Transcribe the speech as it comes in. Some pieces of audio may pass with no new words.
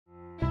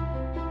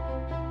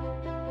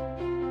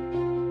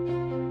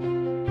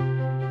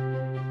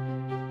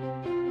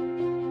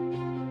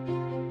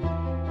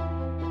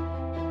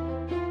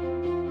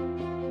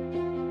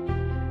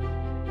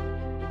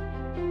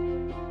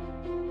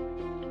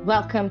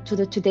welcome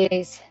to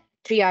today's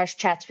 3 hours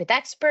chats with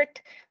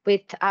expert,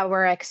 with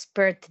our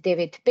expert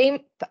David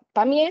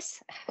Pamies.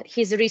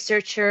 He's a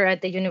researcher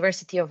at the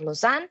University of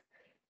Lausanne.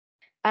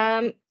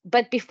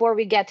 But before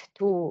we get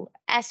to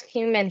ask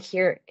him and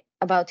hear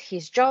about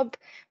his job,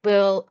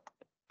 we'll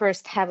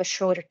first have a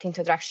short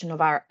introduction of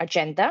our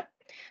agenda.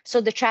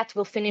 So the chat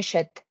will finish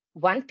at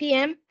 1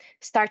 p.m.,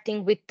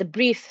 starting with the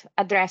brief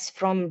address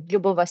from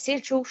Lyubov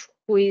Vasilchuk,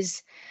 who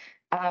is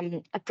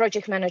a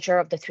project manager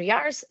of the 3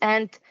 hours,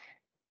 and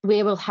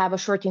we will have a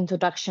short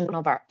introduction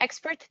of our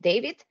expert,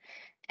 David,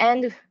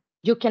 and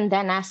you can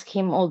then ask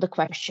him all the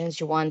questions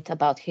you want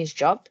about his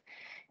job.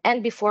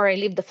 And before I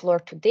leave the floor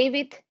to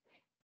David,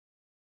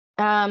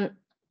 I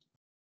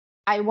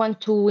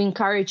want to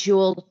encourage you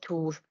all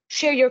to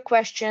share your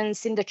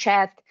questions in the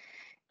chat,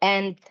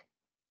 and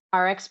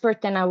our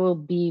expert and I will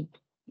be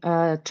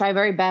try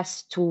very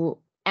best to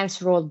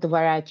answer all the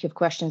variety of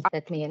questions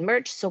that may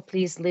emerge. So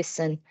please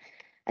listen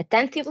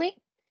attentively.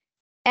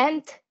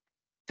 And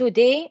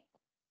today,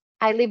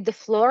 I leave the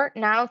floor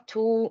now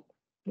to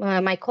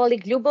my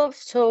colleague Lyubov,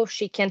 so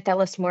she can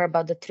tell us more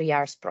about the 3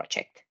 hours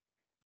project.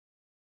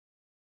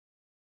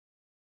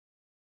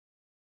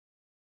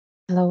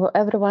 Hello,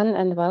 everyone,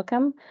 and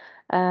welcome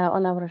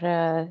on our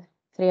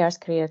 3 hours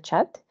career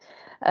chat.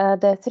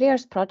 The 3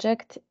 hours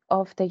project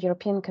of the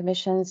European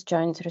Commission's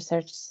Joint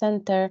Research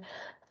Center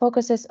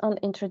focuses on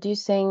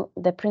introducing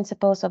the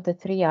principles of the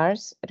 3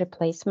 Rs: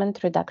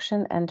 replacement,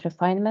 reduction, and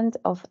refinement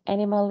of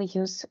animal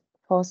use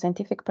for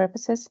scientific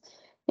purposes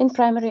in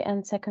primary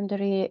and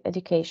secondary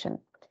education.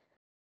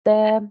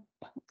 The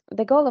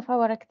goal of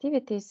our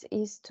activities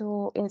is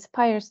to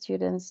inspire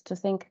students to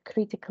think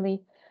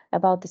critically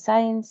about the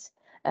science,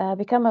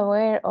 become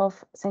aware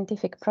of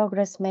scientific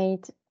progress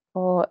made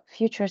for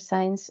future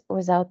science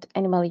without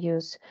animal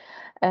use,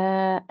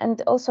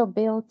 and also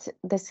build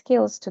the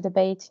skills to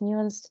debate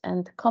nuanced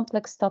and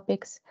complex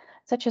topics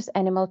such as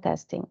animal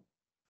testing.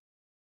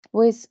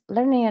 With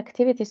learning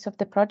activities of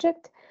the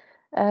project,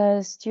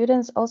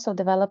 students also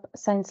develop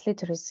science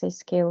literacy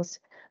skills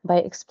by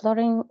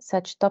exploring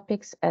such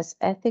topics as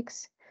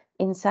ethics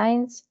in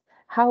science,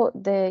 how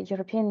the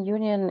European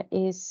Union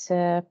is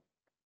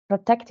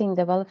protecting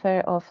the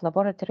welfare of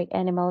laboratory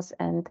animals,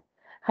 and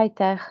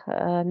high-tech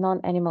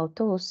non-animal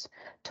tools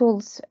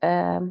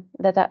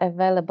that are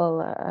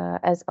available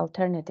as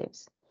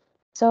alternatives.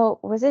 So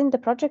within the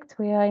project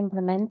we are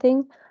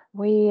implementing,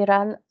 we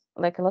run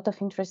like a lot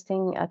of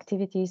interesting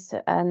activities,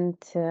 and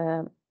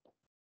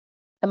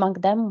among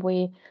them,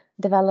 we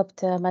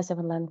developed a massive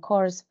online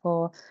course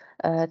for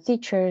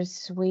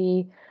teachers.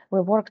 We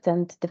worked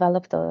and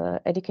developed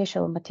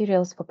educational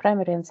materials for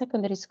primary and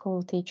secondary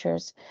school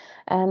teachers.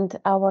 And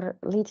our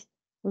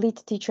lead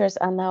teachers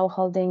are now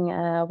holding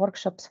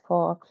workshops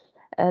for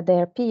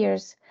their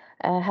peers,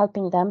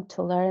 helping them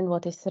to learn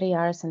what is 3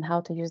 Rs and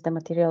how to use the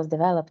materials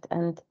developed.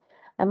 And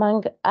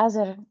among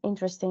other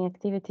interesting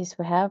activities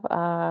we have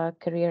are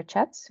career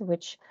chats,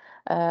 which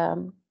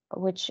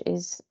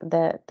is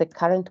the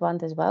current one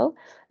as well.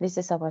 This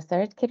is our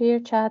 3rd career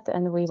chat,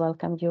 and we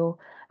welcome you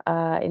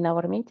in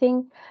our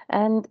meeting.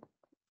 And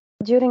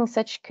during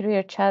such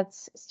career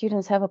chats,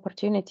 students have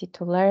opportunity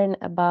to learn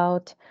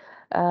about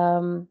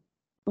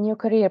new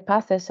career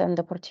paths and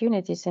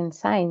opportunities in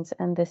science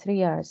and the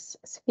 3 Rs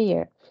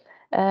sphere,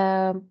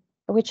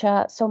 which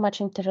are so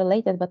much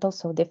interrelated, but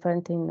also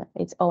different in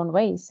its own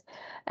ways.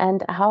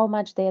 And how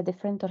much they are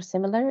different or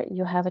similar,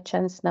 you have a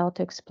chance now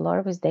to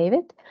explore with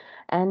David,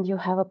 and you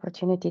have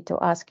opportunity to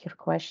ask your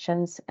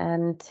questions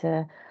and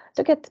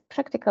to get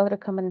practical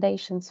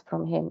recommendations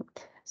from him.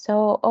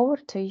 So over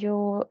to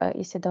you,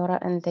 Isidora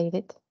and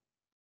David.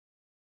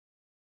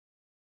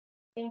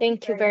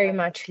 Thank you very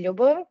much,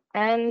 Lyubov.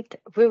 And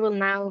we will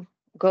now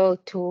go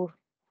to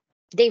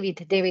David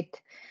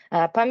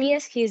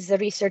Pamies. He's a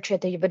researcher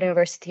at the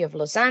University of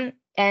Lausanne,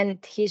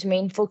 and his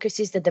main focus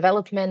is the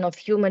development of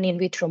human in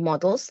vitro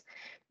models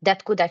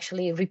that could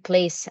actually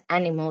replace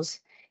animals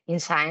in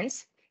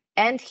science.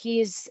 And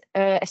he's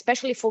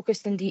especially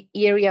focused in the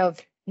area of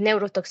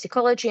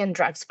neurotoxicology and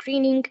drug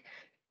screening.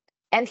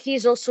 And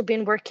he's also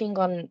been working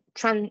on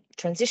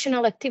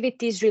transitional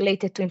activities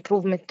related to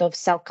improvement of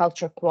cell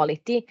culture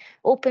quality,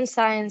 open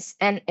science,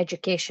 and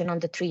education on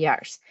the 3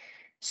 Rs.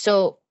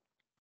 So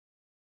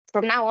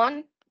from now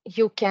on,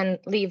 you can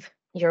leave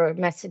your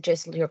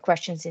messages, your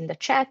questions in the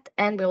chat,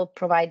 and we'll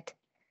provide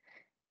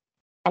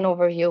an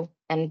overview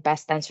and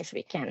best answers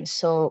we can.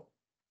 So,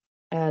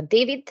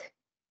 David.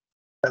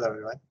 Hello,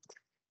 everyone.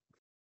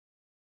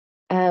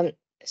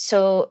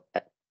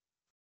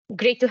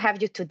 Great to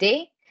have you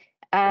today.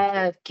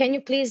 Can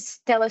you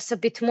please tell us a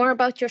bit more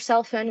about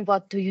yourself and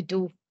what do you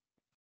do,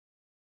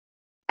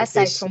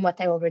 aside from what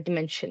I already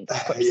mentioned?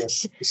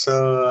 Yes.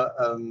 So,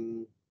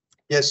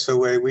 so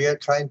what we are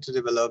trying to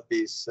develop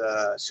is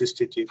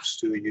substitutes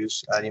to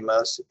use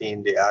animals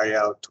in the area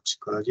of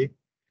toxicology.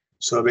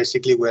 So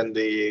basically, when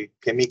the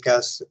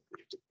chemicals,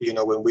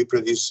 when we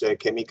produce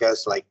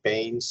chemicals like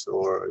paints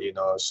or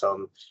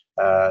some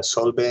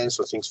solvents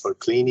or things for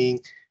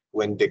cleaning,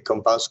 when the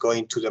compounds go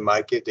into the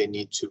market, they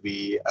need to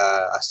be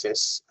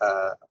assessed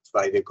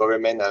by the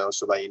government and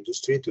also by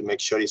industry to make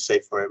sure it's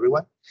safe for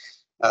everyone.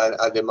 And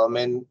at the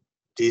moment,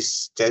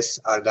 these tests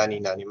are done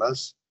in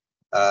animals,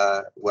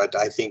 what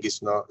I think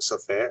is not so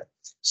fair.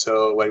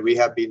 So what we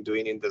have been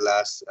doing in the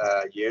last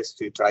years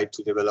to try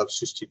to develop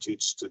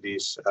substitutes to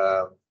this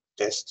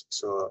test,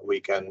 so we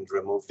can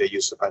remove the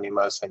use of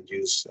animals and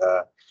use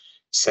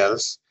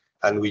cells.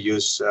 And we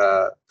use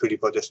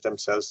pluripotent stem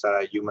cells that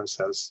are human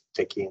cells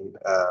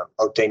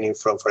obtaining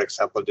from, for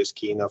example, the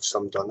skin of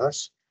some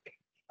donors.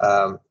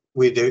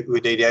 With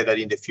the idea that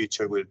in the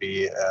future will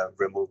be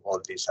remove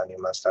all these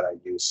animals that are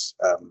used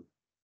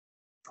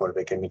for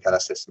the chemical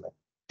assessment,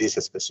 this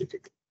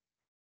specific.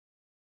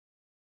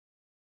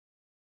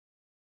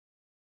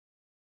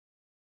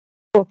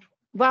 Oh,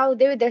 wow,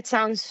 David, that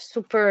sounds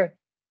super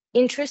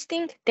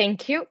interesting.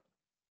 Thank you.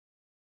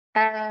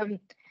 Can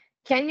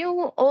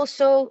you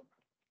also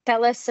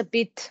tell us a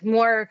bit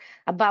more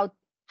about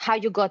how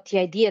you got the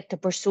idea to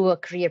pursue a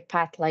career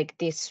path like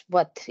this?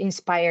 What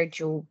inspired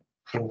you?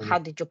 How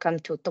did you come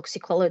to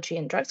toxicology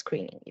and drug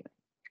screening?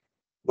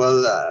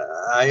 Well,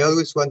 I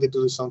always wanted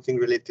to do something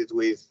related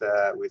with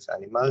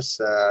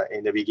animals.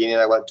 In the beginning,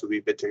 I wanted to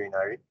be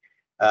veterinary,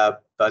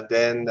 but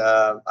then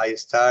I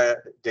started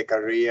the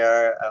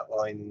career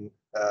and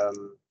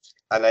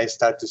I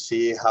started to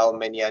see how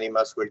many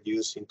animals were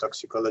used in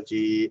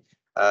toxicology,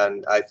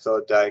 and I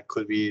thought that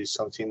could be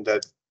something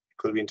that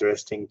could be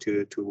interesting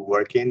to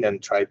work in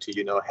and try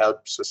to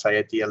help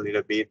society a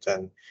little bit,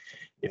 and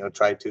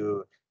try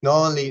to not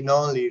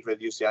only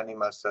reduce the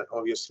animals, that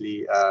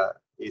obviously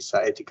is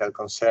an ethical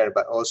concern,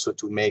 but also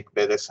to make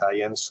better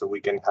science so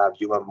we can have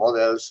human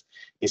models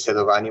instead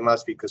of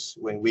animals, because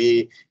when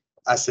we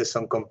assess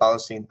some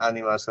compounds in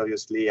animals,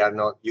 obviously are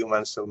not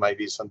humans, so might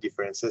be some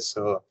differences.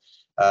 So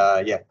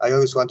yeah, I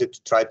always wanted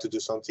to try to do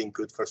something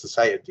good for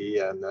society,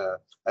 and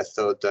I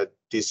thought that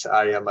this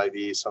area might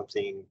be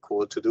something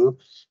cool to do.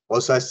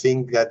 Also, I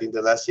think that in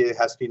the last year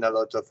has been a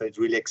lot of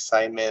really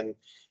excitement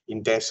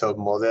in terms of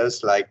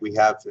models, like we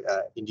have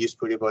induced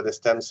pluripotent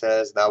stem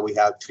cells. Now we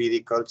have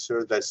 3D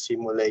culture that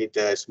simulate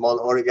small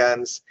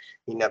organs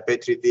in a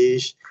petri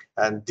dish,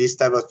 and these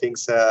type of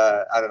things,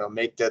 I don't know,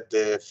 make that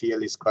the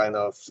field is kind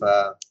of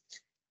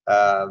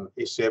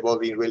it's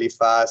evolving really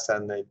fast,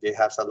 and they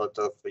have a lot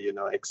of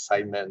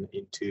excitement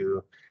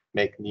into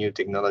make new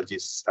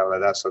technologies, stuff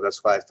like that. So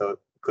that's why I thought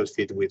it could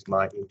fit with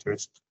my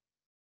interest.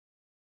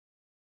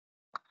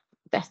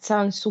 That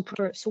sounds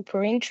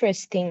super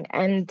interesting.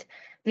 And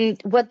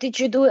what did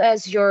you do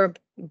as your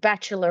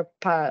bachelor?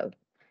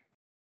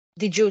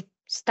 Did you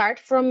start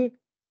from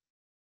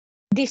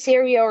this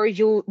area, or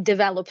you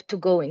developed to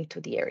go into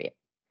the area?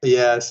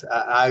 Yes,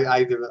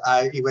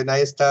 when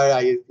I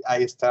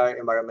start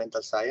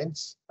environmental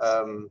science,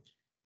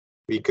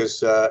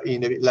 because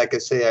like I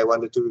say, I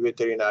wanted to be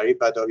veterinary,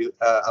 but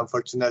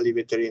unfortunately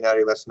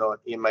veterinary was not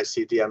in my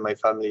city, and my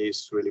family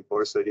is really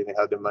poor, so I didn't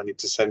have the money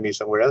to send me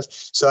somewhere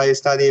else. So I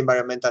studied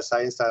environmental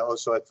science. I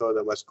thought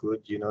that was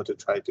good, to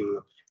try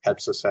to help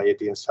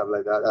society and stuff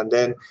like that. And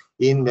then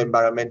in the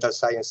environmental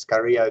science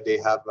career, they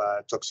have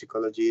a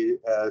toxicology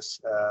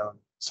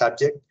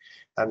subject.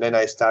 And then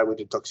I start with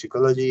the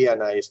toxicology,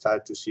 and I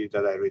start to see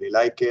that I really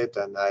like it,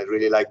 and I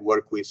really like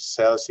work with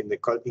cells in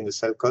the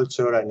cell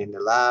culture and in the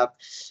lab.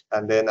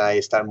 And then I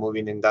start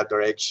moving in that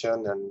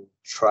direction and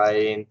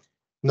trying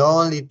not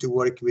only to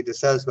work with the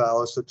cells, but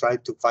also try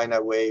to find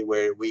a way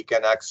where we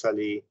can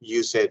actually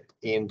use it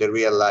in the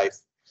real life.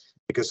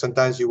 Because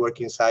sometimes you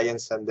work in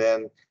science and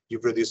then you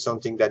produce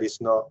something that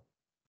is not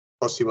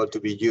possible to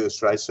be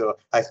used, right? So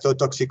I thought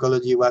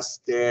toxicology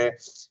was there.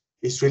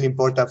 It's really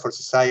important for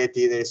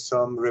society. There's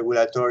some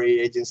regulatory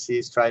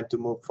agencies trying to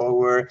move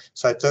forward.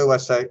 So I thought it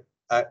was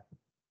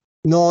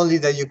not only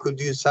that you could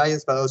do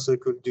science, but also you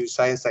could do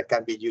science that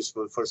can be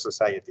useful for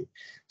society.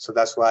 So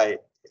that's why,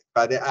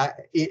 but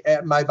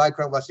my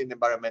background was in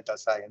environmental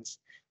science.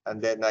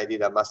 And then I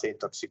did a master in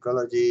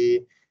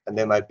toxicology, and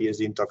then my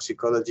PhD in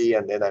toxicology,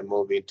 and then I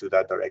moved into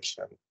that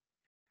direction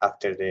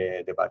after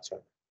the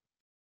bachelor.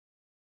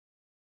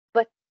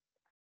 But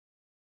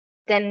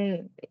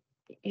then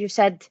you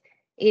said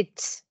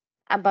it's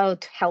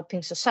about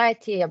helping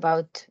society,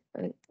 about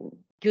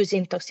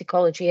using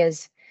toxicology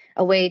as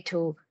a way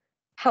to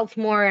help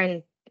more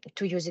and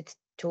to use it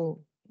to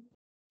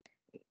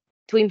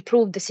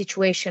improve the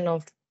situation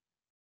of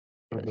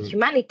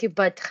humanity.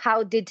 But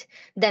how did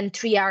then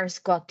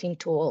 3Rs got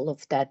into all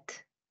of that?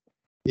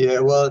 Yeah,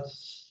 well,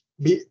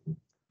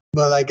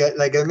 like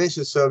I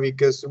mentioned, so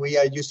because we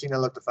are using a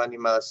lot of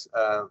animals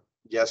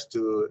just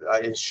to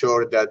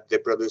ensure that the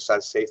products are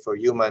safe for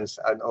humans,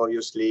 and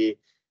obviously,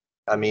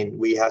 I mean,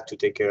 we have to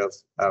take care of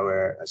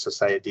our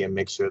society and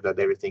make sure that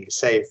everything is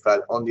safe.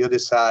 But on the other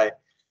side,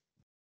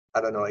 I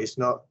don't know, it's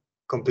not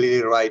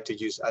completely right to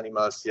use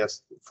animals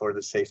just for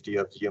the safety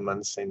of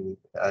humans, and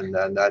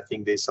I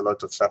think there's a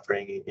lot of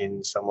suffering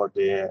in some of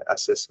the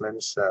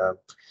assessments.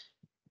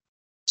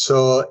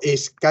 So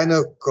it's kind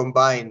of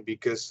combined,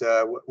 because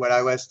when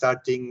I was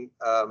starting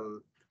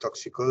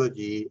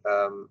toxicology,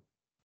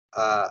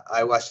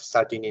 I was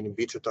starting in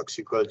vitro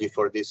toxicology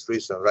for this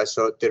reason, right?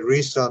 So the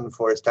reason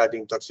for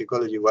starting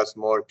toxicology was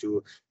more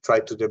to try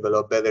to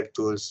develop better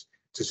tools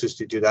to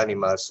substitute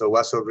animals. So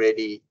was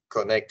already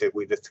connected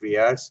with the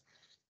 3Rs.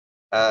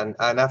 And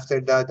after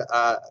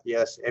that,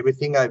 yes,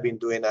 everything I've been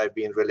doing, I've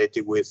been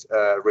related with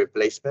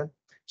replacement.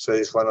 So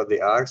it's one of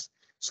the Rs.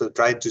 So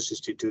trying to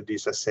substitute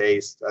these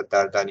assays that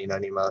are done in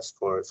animals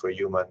for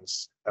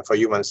humans, for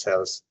human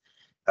cells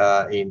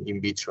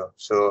in vitro.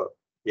 So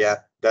yeah,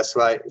 that's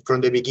why from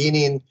the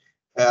beginning,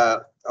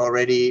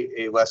 already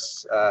it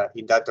was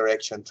in that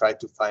direction, try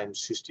to find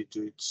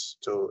substitutes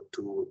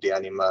to the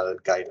animal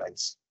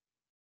guidelines.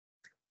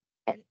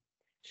 And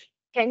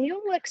can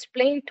you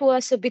explain to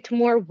us a bit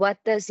more what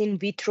does in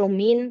vitro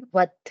mean?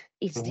 What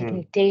is the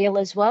entail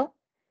as well?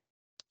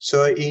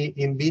 So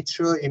in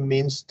vitro, it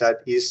means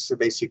that it's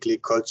basically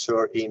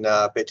culture in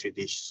a petri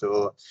dish.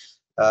 So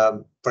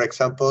for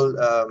example,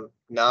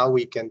 now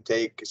we can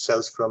take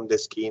cells from the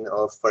skin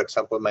of, for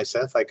example,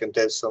 myself. I can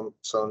take some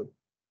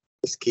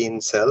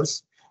skin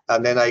cells,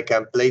 and then I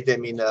can place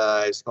them in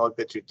a small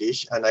petri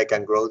dish, and I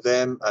can grow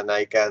them, and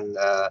I can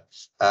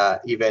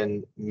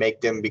even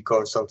make them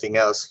become something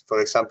else.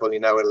 For example,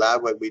 in our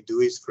lab, what we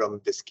do is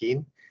from the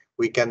skin,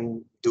 we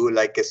can do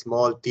like a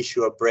small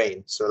tissue of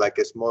brain. So like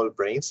a small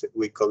brains,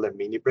 we call them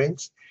mini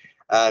brains.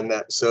 And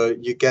so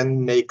you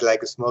can make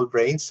like small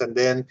brains, and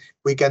then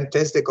we can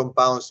test the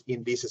compounds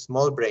in these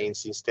small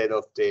brains instead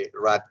of the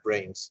rat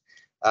brains.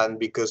 And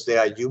because they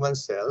are human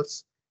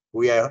cells,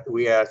 we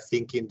are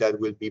thinking that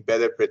will be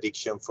better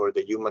prediction for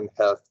the human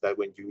health than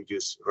when you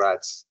use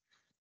rats.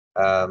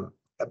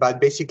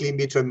 But basically in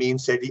vitro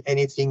means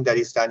anything that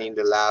is done in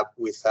the lab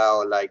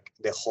without like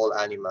the whole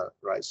animal,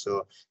 right?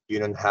 So you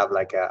don't have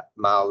like a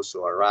mouse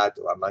or a rat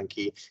or a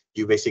monkey.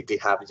 You basically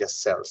have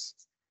just cells.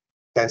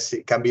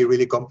 Can be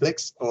really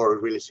complex or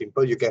really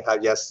simple. You can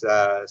have just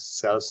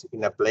cells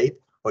in a plate,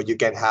 or you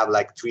can have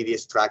like 3D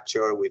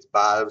structure with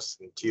valves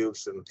and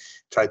tubes and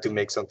try to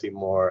make something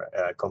more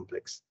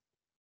complex.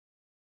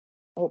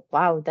 Oh,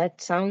 wow,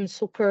 that sounds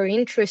super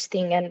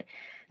interesting. And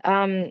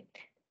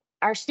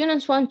our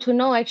students want to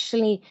know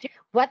actually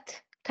what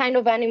kind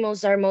of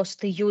animals are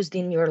mostly used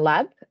in your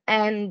lab,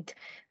 and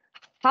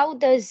how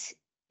does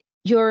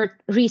your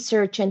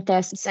research and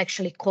tests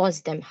actually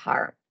cause them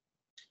harm?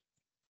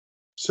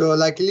 So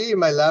luckily in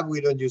my lab, we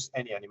don't use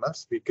any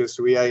animals because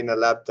we are in a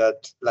lab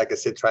that, like I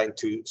said, trying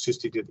to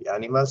substitute the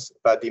animals.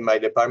 But in my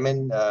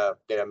department,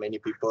 there are many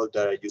people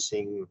that are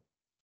using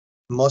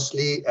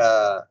mostly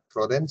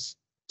rodents,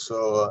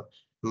 so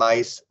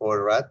mice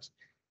or rat.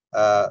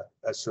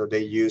 So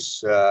they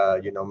use,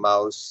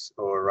 mouse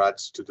or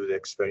rats to do the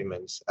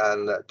experiments.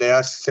 And there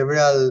are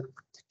several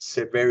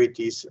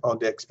severities on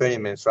the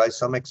experiments, right?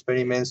 Some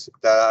experiments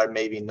that are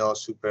maybe not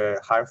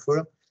super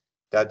harmful,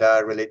 that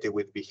are related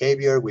with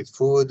behavior, with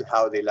food,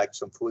 how they like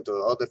some food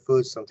or other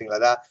food, something like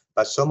that.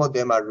 But some of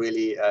them are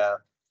really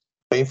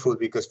painful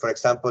because, for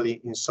example,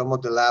 in some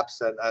of the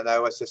labs, and I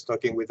was just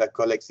talking with a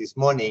colleague this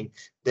morning,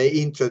 they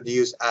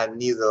introduce a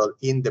needle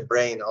in the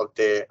brain of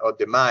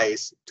the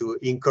mice to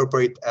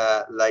incorporate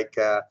like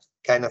a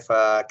kind of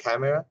a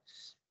camera.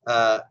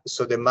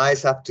 So the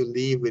mice have to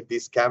live with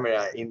this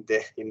camera in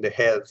the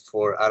head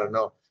for, I don't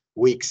know,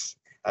 weeks,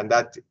 and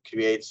that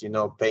creates,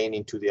 pain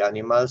into the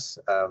animals.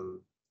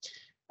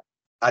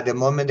 At the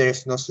moment, there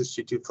is no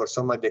substitute for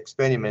some of the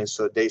experiments,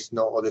 so there is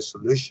no other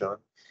solution.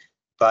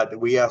 But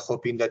we are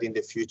hoping that in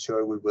the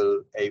future we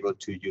will able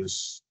to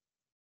use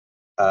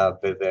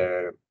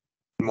better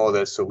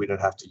models, so we don't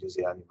have to use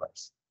the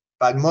animals.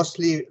 But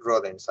mostly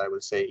rodents, I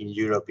would say, in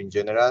Europe in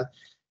general.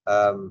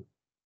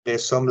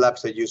 There's some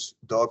labs that use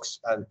dogs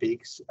and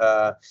pigs.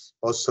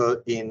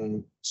 Also,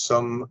 in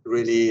some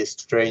really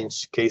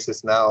strange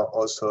cases now,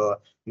 also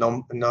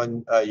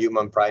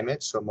non-human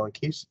primates, so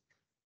monkeys.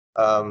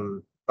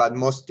 But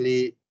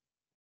mostly,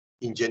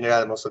 in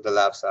general, most of the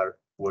labs are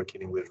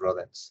working with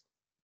rodents.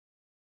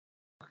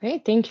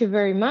 Okay, thank you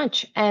very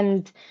much.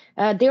 And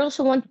they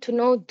also want to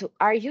know,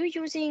 are you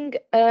using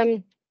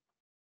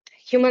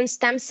human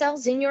stem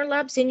cells in your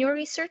labs, in your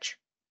research?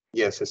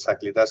 Yes,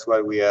 exactly. That's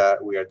what we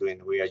are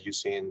doing. We are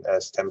using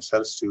stem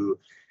cells to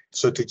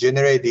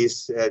generate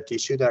this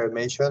tissue that I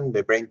mentioned,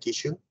 the brain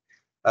tissue,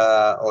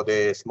 or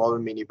the small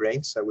mini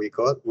brains that we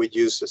call it. We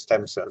use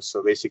stem cells.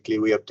 So basically,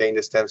 we obtain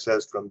the stem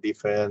cells from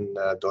different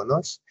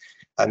donors,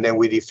 and then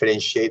we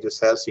differentiate the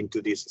cells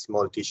into this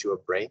small tissue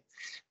of brain,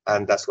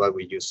 and that's what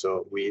we use.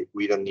 So we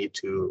don't need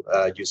to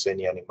use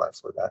any animal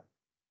for that.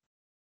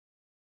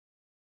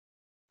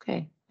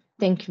 Okay.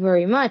 Thank you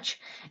very much.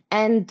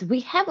 And we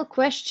have a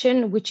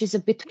question which is a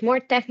bit more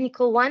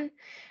technical one.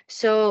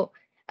 So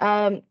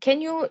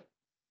can you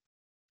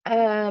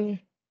tell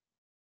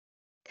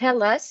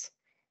us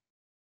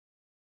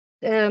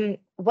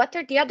what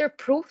are the other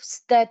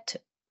proofs that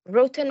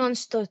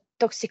rotenone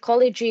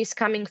toxicology is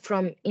coming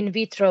from in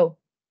vitro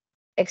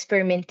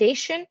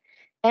experimentation?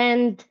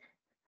 And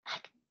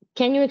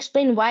can you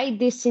explain why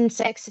this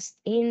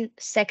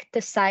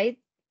insecticide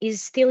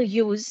is still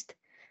used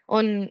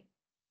on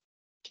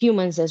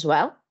humans as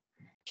well?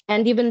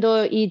 And even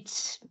though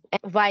it's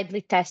widely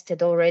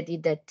tested already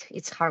that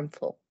it's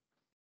harmful.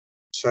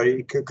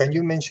 Sorry, can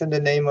you mention the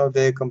name of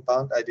the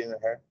compound? I didn't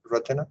hear.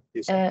 Rotenone?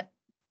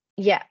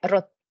 Yeah,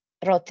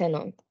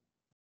 rotenone.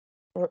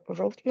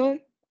 Rotenone.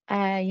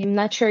 I'm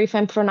not sure if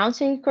I'm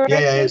pronouncing correctly.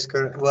 Yeah, it's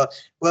correct.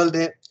 Well,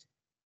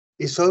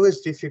 it's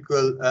always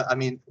difficult. I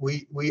mean,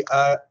 when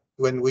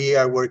we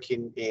are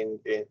working in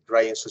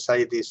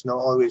society, it's not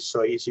always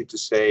so easy to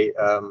say.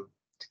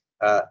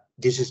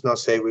 This is not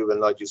say we will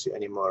not use it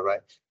anymore,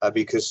 right?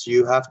 Because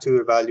you have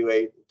to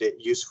evaluate the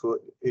useful,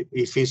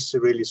 if it's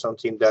really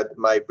something that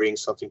might bring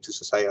something to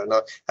society or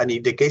not. And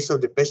in the case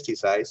of the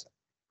pesticides,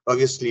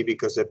 obviously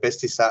because the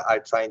pesticides are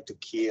trying to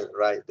kill,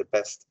 right, the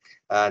pest,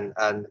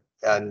 and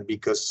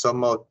because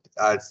some of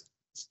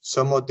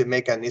the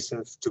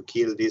mechanisms to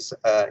kill these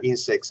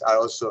insects are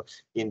also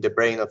in the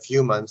brain of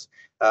humans.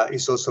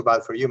 It's also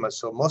bad for humans.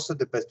 So most of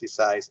the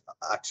pesticides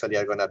actually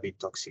are going to be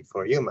toxic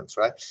for humans,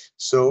 right?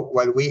 So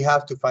while we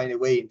have to find a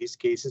way in these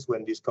cases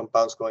when these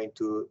compounds go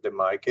into the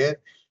market,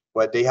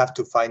 what they have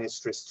to find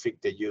is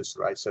restrict the use,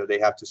 right? So they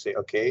have to say,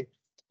 okay,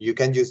 you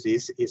can use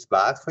this, it's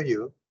bad for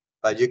you,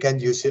 but you can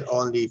use it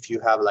only if you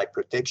have like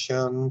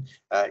protection,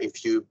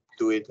 if you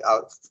do it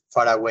out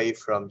far away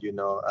from,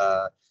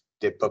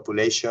 the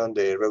population,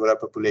 the regular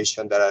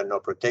population that are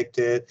not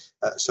protected.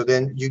 So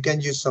then you can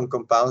use some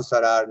compounds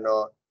that are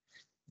not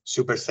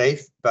super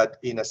safe, but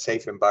in a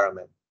safe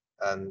environment.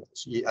 And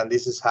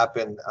this has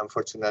happened,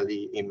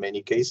 unfortunately, in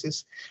many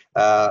cases.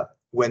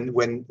 When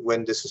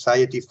the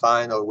society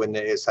find or when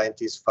the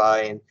scientists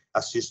find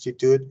a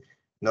substitute,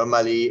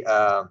 normally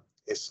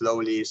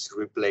slowly is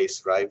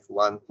replaced, right?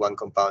 One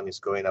compound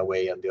is going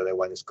away and the other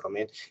one is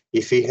coming.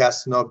 If it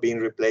has not been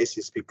replaced,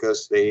 it's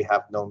because they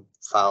have not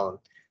found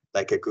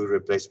like a good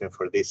replacement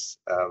for this.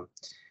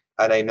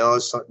 And I know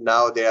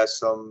now there are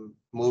some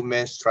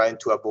movements trying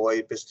to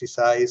avoid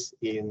pesticides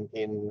in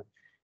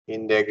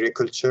the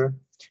agriculture,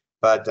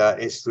 but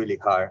it's really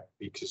hard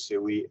because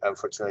we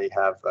unfortunately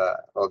have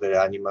other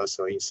animals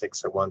or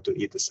insects that want to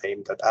eat the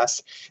same as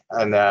us,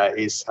 and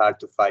it's hard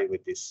to fight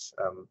with this.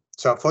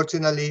 So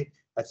unfortunately,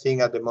 I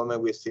think at the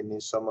moment we still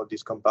need some of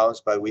these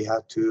compounds, but we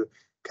have to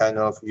kind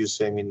of use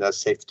them in a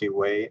safety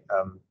way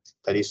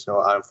that is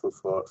not harmful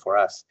for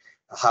us.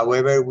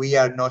 However, we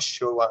are not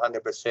sure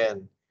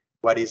 100%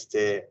 what is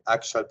the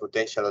actual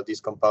potential of these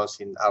compounds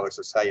in our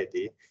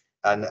society.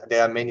 And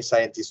there are many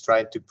scientists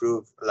trying to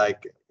prove,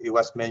 like it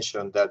was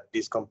mentioned, that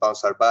these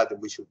compounds are bad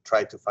and we should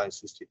try to find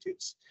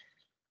substitutes.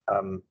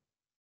 I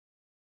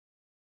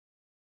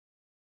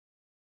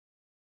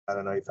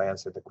don't know if I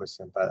answered the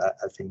question, but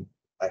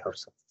I hope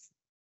so.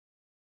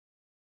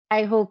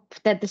 I hope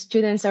that the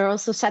students are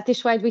also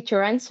satisfied with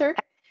your answer.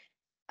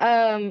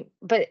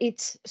 But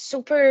it's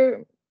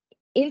super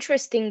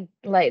interesting,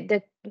 like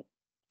that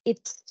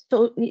it's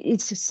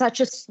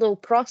such a slow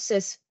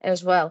process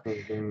as well.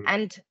 Mm-hmm.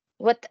 And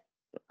what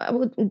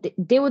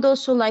they would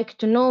also like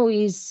to know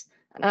is,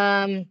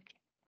 can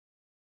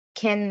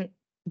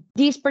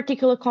this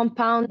particular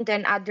compound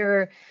and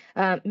other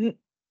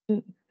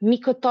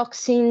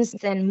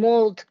mycotoxins and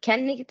mold,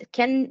 can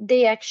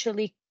they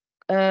actually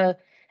are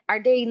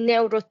they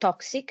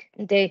neurotoxic?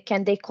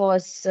 Can they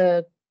cause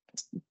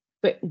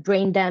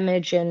brain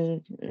damage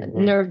and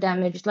nerve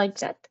damage like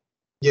that?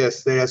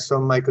 Yes, there are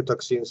some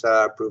mycotoxins that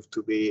are proved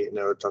to be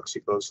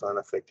neurotoxic also and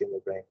affecting the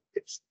brain.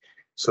 Yes.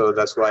 So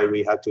that's why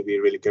we have to be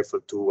really careful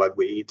to what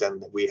we eat,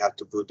 and we have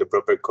to put the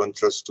proper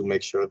controls to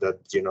make sure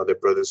that the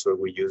products that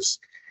we use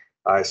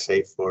are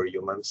safe for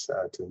humans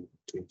to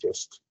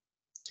ingest.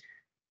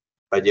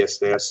 But yes,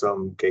 there are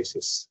some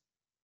cases.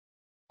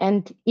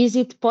 And is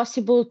it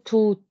possible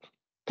to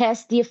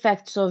test the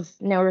effects of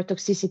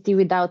neurotoxicity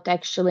without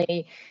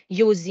actually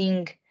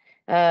using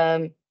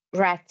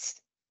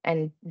rats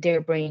and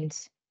their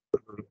brains?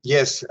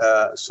 Yes.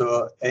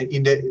 So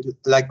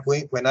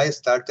when I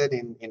started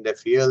in the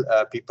field,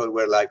 people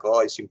were like, "Oh,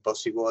 it's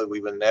impossible.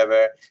 We will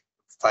never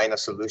find a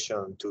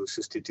solution to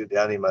substitute the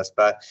animals."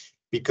 But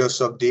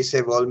because of this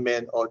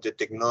evolvement of the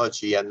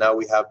technology, and now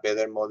we have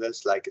better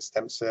models like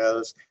stem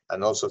cells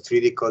and also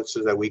 3D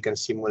cultures that we can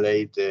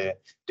simulate the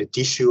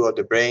tissue of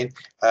the brain.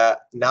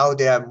 Now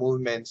there are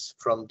movements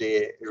from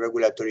the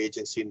regulatory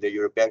agency in the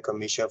European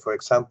Commission, for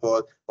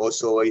example,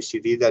 also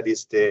OECD, that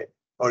is the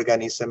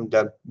organism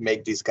that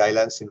make these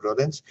guidelines in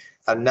rodents.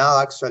 And now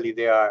actually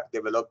they are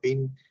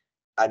developing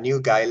a new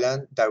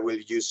guideline that will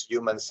use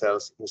human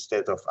cells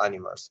instead of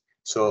animals.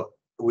 So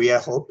we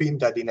are hoping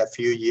that in a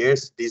few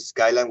years, this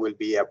guideline will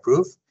be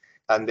approved,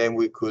 and then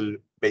we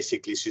could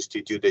basically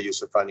substitute the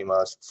use of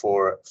animals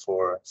for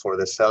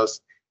the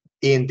cells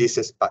in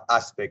this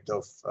aspect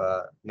of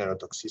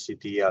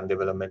neurotoxicity and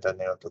developmental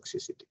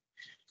neurotoxicity.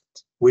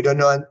 We don't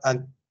know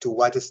and to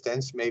what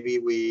extent. Maybe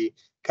we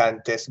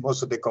can test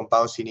most of the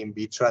compounds in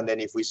vitro, and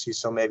then if we see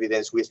some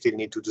evidence, we still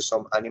need to do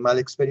some animal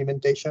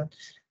experimentation.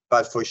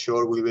 But for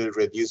sure, we will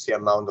reduce the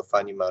amount of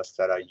animals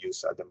that are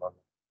used at the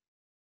moment.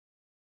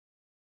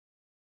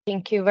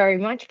 Thank you very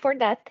much for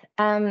that.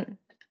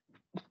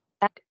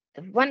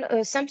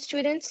 Some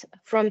students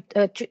from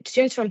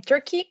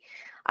Turkey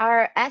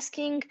are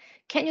asking,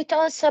 can you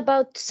tell us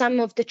about some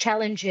of the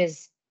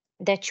challenges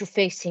that you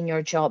face in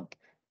your job?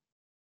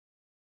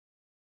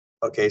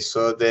 Okay,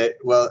 so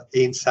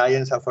in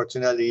science,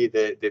 unfortunately,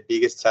 the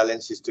biggest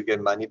challenge is to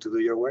get money to do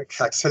your work,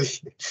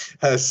 actually.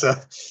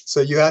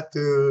 So you have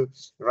to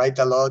write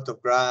a lot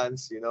of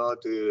grants, you know,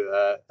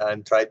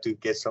 and try to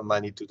get some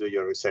money to do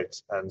your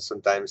research. And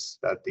sometimes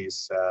that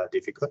is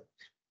difficult.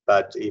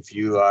 But if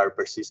you are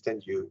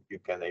persistent, you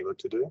can able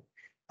to do it.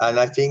 And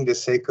I think the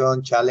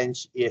second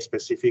challenge is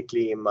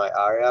specifically in my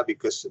area,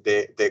 because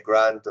the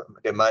grant,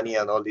 the money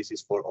and all this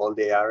is for all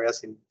the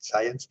areas in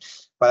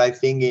science. But I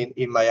think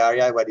in my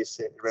area, what is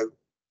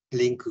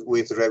linked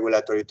with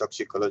regulatory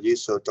toxicology,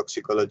 so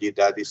toxicology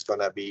that is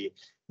going to be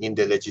in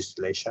the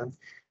legislation.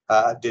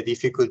 The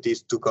difficulty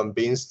is to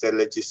convince the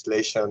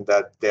legislation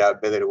that there are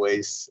better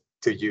ways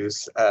to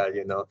use,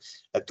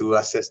 to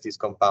assess these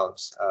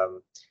compounds.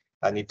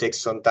 And it takes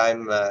some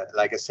time.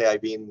 Like I say,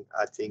 I've been,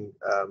 I think,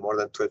 more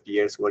than 12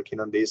 years working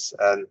on this.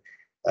 And,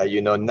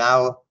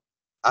 now,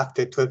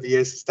 after 12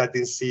 years,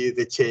 starting to see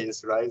the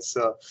change, right?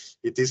 So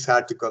it is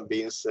hard to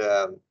convince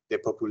the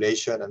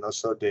population and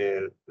also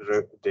the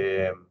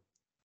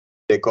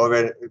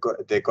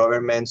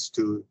governments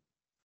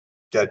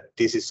that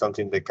this is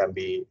something that can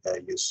be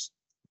used.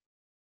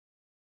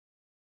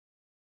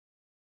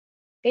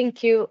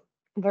 Thank you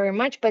very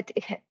much. But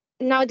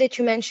now that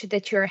you mentioned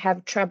that you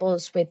have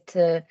troubles with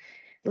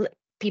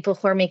people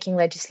who are making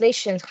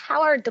legislations,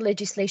 how are the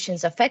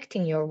legislations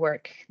affecting your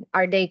work?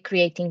 Are they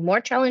creating more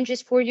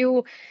challenges for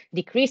you,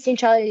 decreasing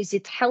challenges? Is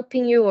it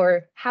helping you,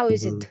 or how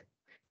is it?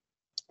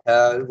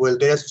 Well,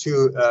 there's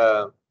two.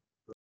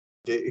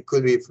 It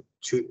could be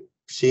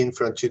seen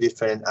from two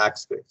different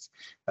aspects.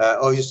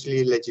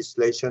 Obviously,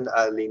 legislation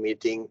are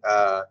limiting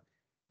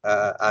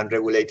and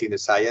regulating the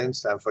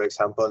science. And for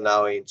example,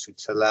 now in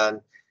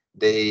Switzerland,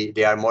 they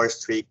are more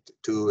strict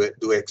to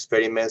do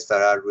experiments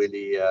that are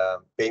really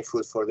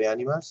painful for the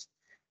animals.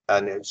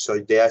 And so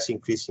there's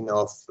increasing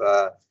of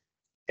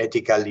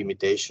ethical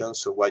limitations,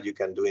 so what you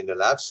can do in the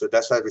lab. So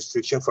that's a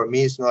restriction. For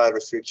me, it's not a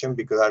restriction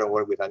because I don't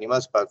work with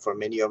animals, but for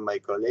many of my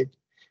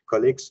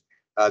colleagues,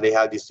 they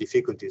have these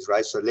difficulties,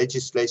 right? So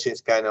legislation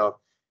is kind of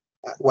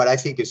what I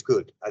think is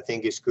good. I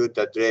think it's good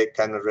that they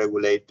kind of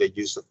regulate the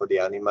use of the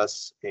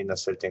animals in a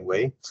certain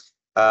way.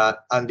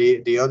 And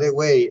the other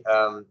way,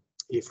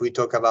 if we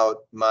talk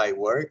about my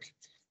work,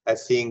 I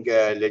think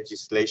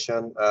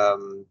legislation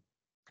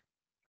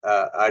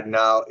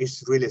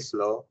is really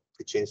slow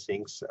to change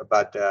things,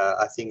 but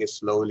I think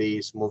slowly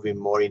it's moving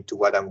more into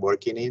what I'm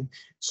working in.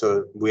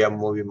 So we are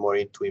moving more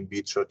into in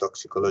vitro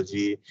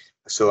toxicology.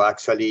 So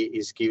actually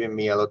it's giving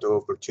me a lot of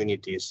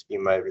opportunities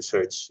in my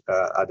research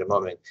at the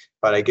moment.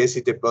 But I guess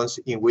it depends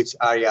in which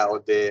area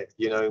of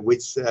in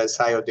which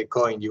side of the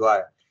coin you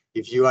are.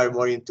 If you are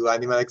more into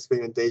animal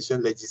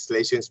experimentation,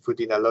 legislation is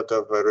putting a lot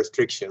of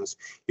restrictions.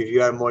 If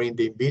you are more in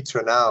the in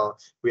vitro now,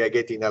 we are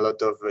getting a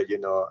lot of,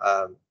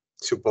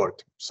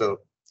 support. So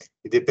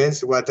it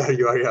depends what are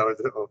your area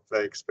of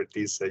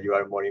expertise. You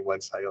are more in one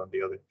side or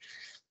the other.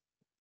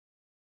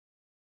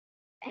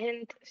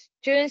 And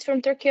students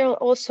from Turkey are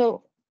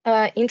also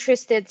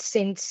interested,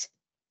 since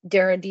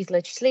there are these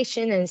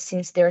legislation and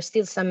since there are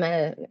still some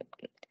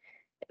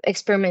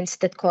experiments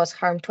that cause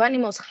harm to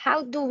animals.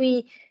 How do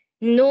we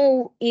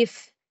know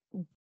if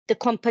the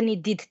company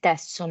did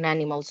tests on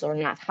animals or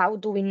not? How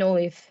do we know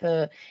if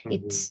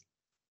it's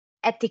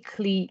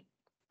ethically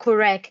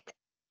correct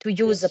to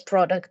use a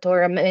product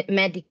or a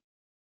medic?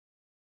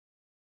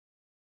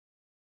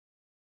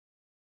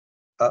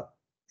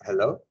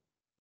 Hello?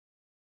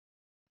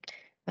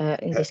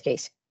 In this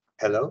case.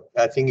 Hello?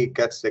 I think it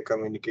cuts the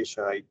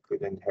communication. I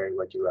couldn't hear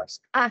what you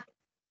asked.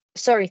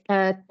 Sorry.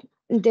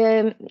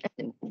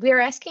 We're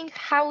asking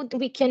how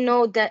we can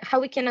know that, how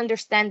we can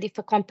understand if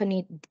a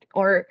company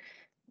or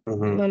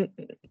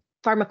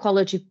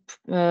pharmacology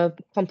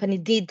company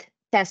did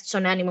tests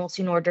on animals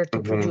in order to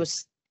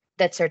produce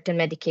that certain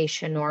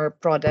medication or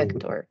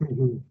product or.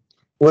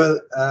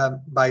 Well,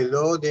 by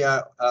law, they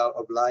are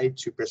obliged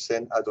to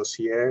present a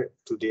dossier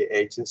to the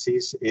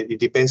agencies. It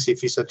depends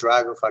if it's a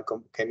drug or a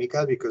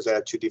chemical, because there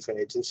are two different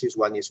agencies.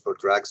 One is for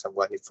drugs and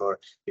one is for,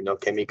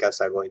 chemicals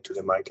that are going to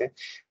the market.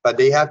 But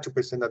they have to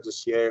present a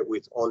dossier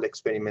with all the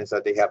experiments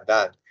that they have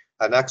done.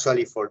 And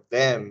actually for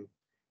them,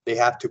 they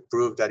have to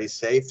prove that it's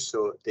safe.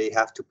 So they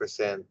have to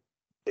present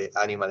the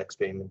animal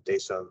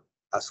experimentation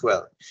as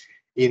well.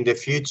 In the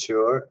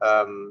future,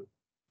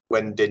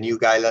 when the new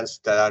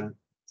guidelines that are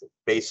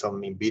based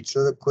on in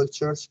vitro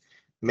cultures,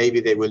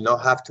 maybe they will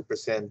not have to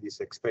present these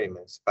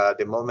experiments. But at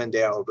the moment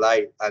they are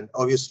obliged, and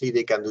obviously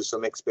they can do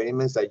some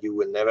experiments that you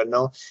will never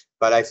know.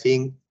 But I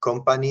think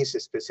companies,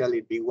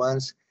 especially big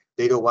ones,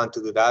 they don't want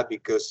to do that,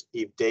 because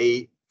if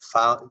the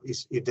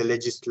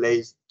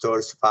legislators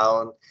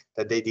found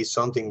that they did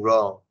something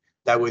wrong,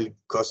 that will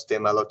cost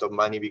them a lot of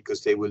money,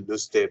 because they will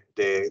lose the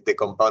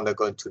compound that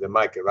going to the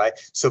market, right?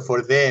 So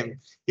for them,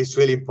 it's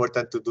really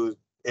important to do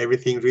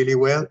everything really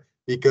well,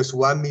 because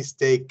one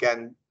mistake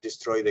can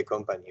destroy the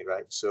company,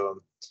 right?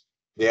 So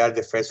they are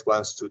the first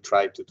ones to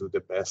try to do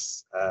the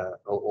best,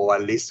 or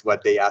at least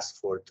what they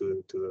ask for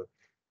to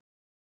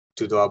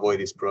avoid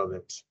these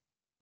problems.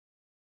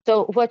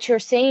 So what you're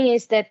saying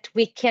is that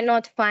we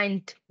cannot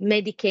find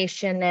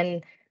medication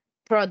and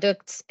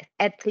products,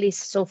 at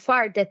least so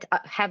far, that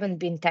haven't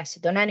been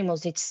tested on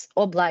animals. It's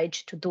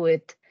obliged to do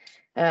it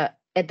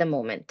at the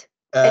moment,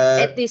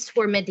 at least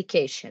for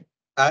medication.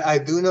 I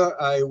do know,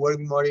 I work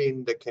more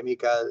in the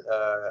chemical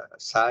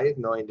side,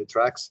 not in the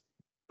drugs.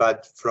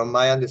 But from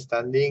my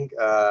understanding,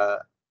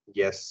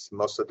 yes,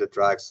 most of the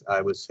drugs, I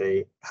would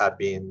say, have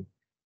been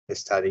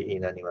studied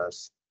in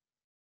animals.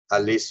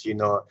 At least,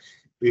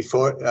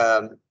 before,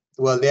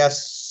 well, there are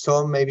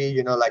some,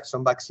 maybe, like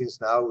some vaccines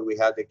now. We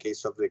had the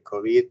case of the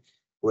COVID,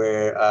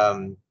 where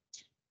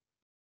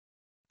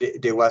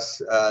there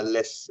was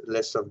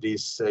less of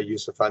this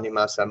use of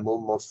animals and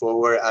move more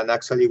forward. And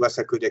actually was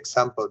a good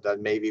example that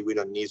maybe we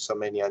don't need so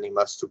many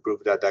animals to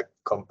prove that a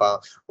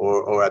compound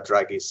or a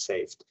drug is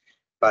safe.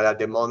 But at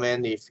the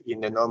moment, if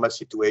in a normal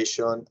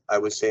situation, I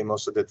would say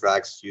most of the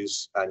drugs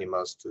use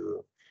animals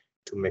to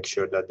make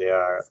sure that they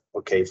are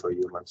okay for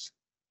humans.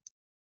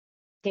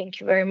 Thank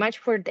you very much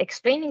for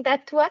explaining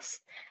that to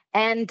us.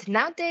 And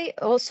now they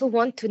also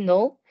want to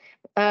know,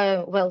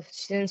 well,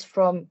 students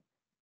from,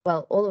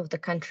 well, all of the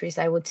countries,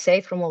 I would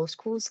say, from all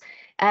schools,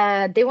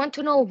 they want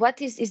to know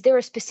is there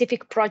a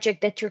specific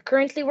project that you're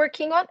currently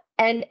working on?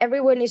 And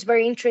everyone is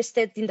very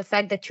interested in the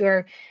fact that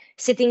you're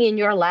sitting in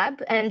your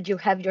lab and you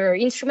have your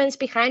instruments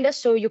behind us.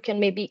 So you can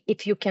maybe,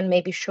 if you can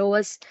maybe show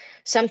us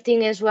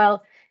something as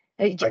well,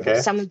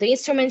 some of the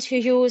instruments you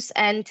use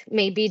and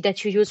maybe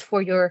that you use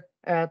for your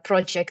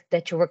project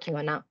that you're working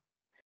on now.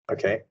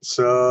 Okay,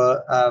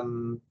 so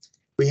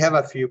we have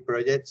a few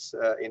projects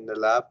in the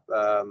lab.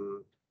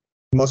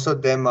 Most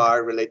of them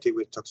are related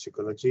with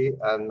toxicology,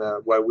 and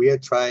what we are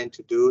trying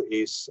to do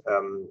is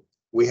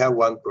we have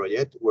one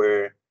project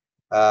where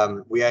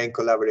we are in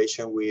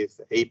collaboration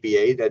with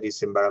APA, that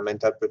is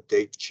Environmental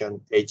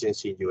Protection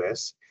Agency in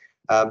US.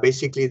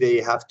 Basically, they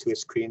have to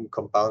screen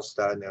compounds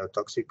that are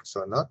neurotoxic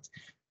or not.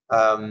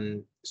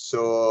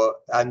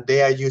 And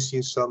they are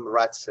using some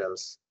rat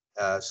cells.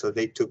 So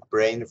they took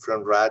brain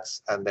from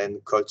rats and then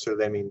culture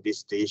them in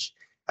this dish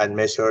and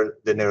measure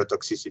the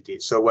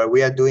neurotoxicity. So what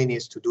we are doing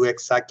is to do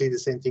exactly the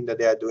same thing that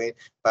they are doing,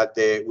 but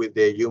with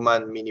the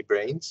human mini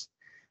brains.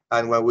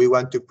 And what we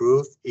want to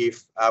prove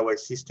if our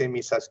system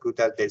is as good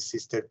as their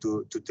system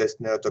to test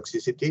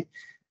neurotoxicity.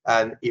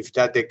 And if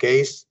that's the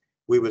case,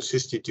 we will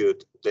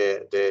substitute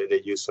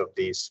the use of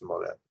this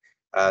model.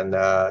 And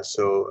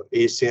so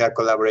it's in a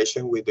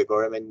collaboration with the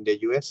government in the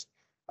US.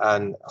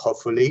 And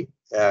hopefully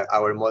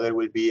our model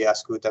will be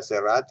as good as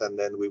the rat, and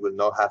then we will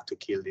not have to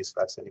kill these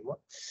rats anymore.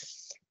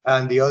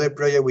 And the other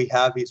project we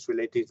have is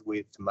related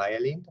with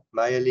myelin.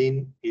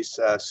 Myelin is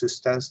a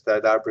substance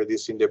that are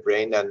produced in the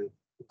brain and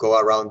go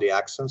around the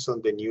axons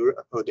on the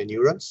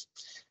neurons.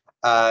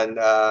 And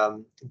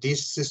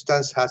this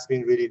substance has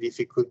been really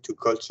difficult to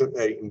culture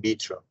in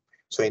vitro.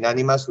 So in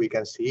animals, we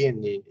can see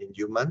in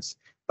humans,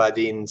 but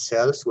in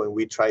cells, when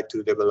we try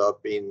to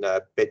develop in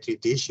a Petri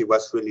dish, it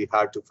was really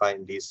hard to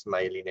find this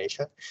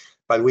myelination.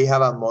 But we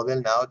have a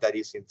model now that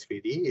is in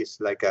 3D,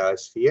 it's like a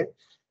sphere.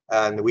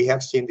 And we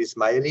have seen this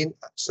myelin.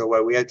 So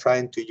what we are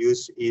trying to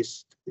use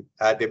is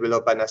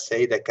develop an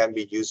assay that can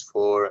be used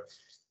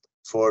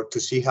to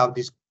see how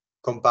these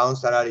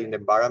compounds that are in the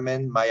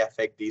environment might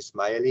affect this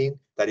myelin.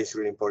 That is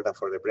really important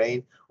for the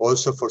brain.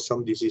 Also for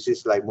some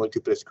diseases like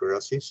multiple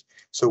sclerosis.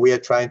 So we are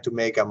trying to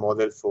make a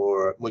model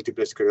for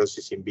multiple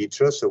sclerosis in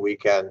vitro so we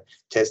can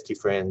test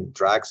different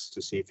drugs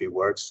to see if it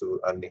works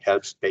and it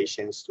helps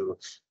patients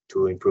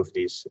to improve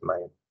this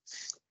myelin.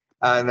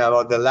 And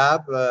about the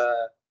lab,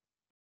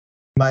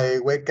 my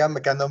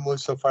webcam cannot move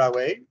so far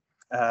away,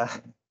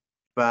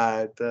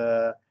 but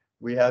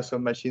we have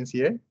some machines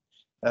here.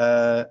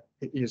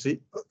 You see,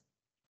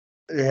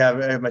 we have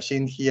a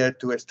machine here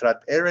to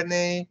extract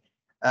RNA,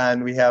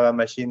 and we have a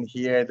machine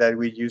here that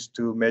we use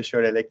to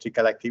measure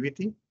electrical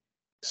activity.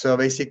 So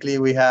basically,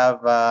 we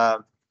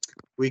have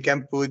we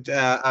can put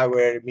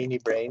our mini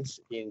brains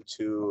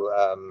into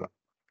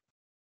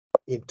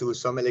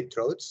some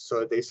electrodes.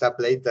 So there's a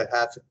plate that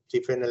has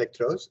different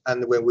electrodes,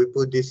 and when we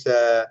put this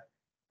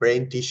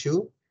brain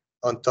tissue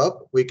on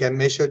top, we can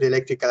measure the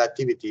electrical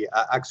activity,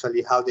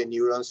 actually how the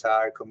neurons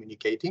are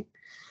communicating.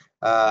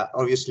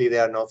 Obviously, they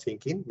are not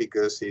thinking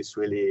because it's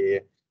really,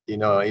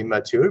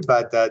 immature,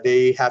 but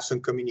they have some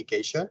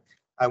communication,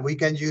 and we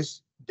can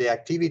use the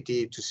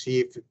activity to see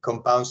if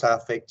compounds are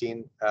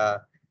affecting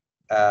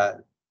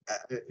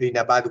in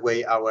a bad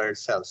way our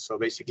cells. So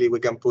basically, we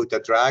can put a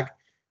drug,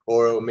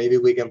 or maybe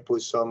we can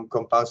put some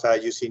compounds that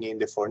are using in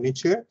the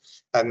furniture,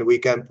 and we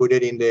can put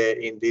it in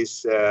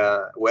these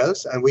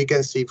wells, and we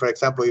can see, for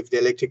example, if the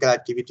electrical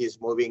activity is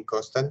moving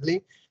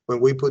constantly. When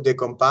we put the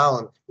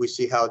compound, we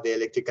see how the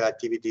electrical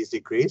activity is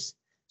decreased.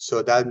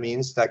 So that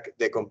means that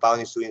the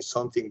compound is doing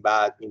something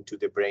bad into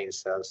the brain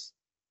cells.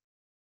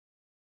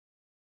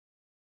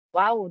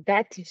 Wow,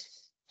 that is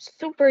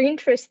super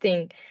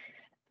interesting.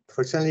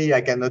 Fortunately,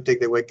 I cannot take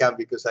the webcam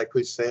because I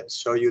could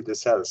show you the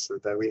cells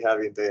that we have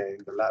in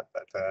the lab,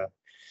 but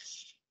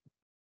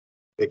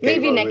the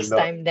maybe next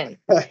time then.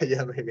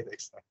 Yeah, maybe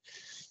next time.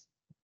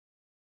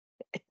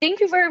 Thank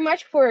you very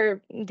much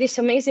for this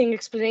amazing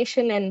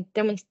explanation and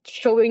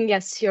showing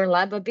us your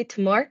lab a bit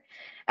more.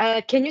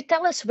 Can you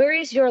tell us where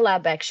is your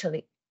lab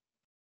actually?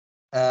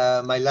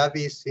 My lab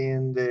is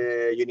in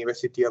the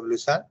University of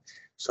Lausanne,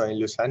 so in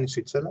Lausanne, in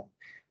Switzerland.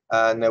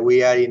 And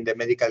we are in the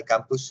medical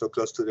campus, so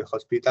close to the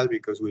hospital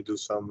because we do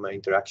some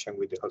interaction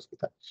with the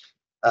hospital.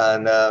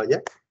 And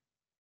yeah,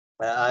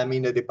 I'm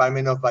in the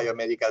Department of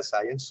Biomedical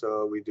Science,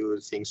 so we do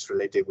things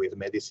related with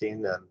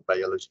medicine and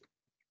biology.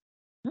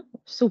 Oh,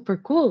 super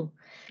cool.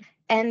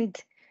 And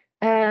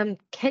can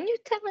you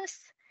tell us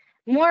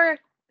more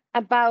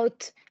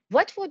about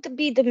what would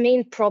be the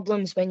main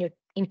problems when you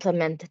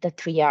implement the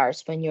 3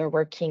 Rs when you're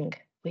working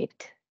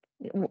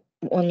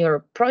on your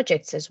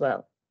projects as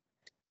well?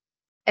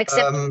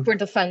 Except for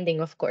the funding,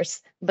 of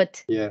course,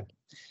 but yeah.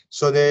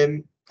 So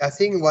I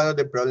think one of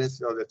the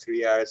problems of the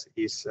 3 Rs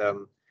is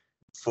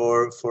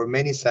for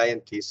many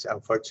scientists,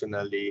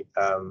 unfortunately,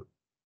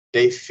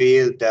 they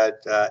feel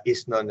that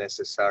it's not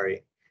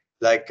necessary.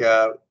 Like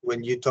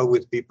when you talk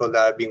with people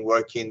that have been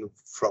working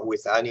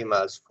with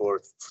animals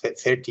for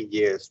 30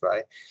 years,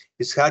 right?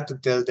 It's hard to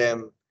tell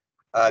them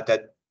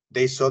that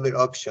they saw their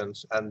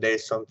options and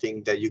there's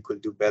something that you could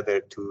do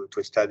better to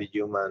study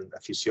human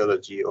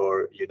physiology,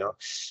 or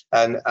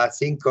and I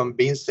think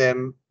convince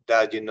them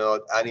that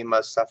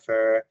animals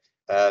suffer,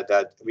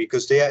 that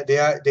because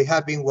they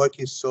have been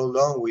working so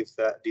long with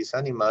these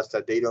animals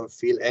that they don't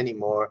feel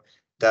anymore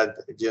that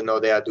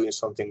they are doing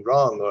something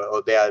wrong,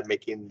 or they are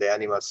making the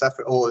animals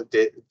suffer, or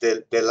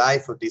the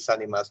life of these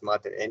animals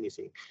matter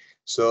anything.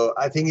 So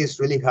I think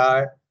it's really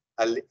hard,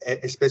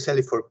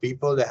 especially for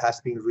people that has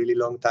been really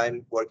long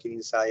time working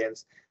in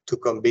science, to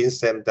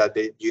convince them that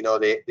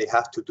they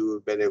have to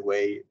do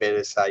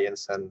better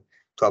science and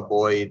to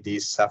avoid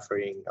this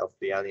suffering of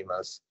the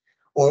animals,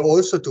 or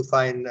also to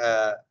find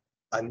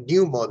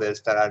new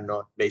models that are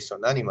not based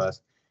on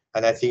animals.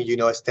 And I think,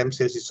 stem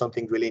cells is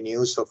something really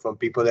new. So from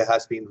people that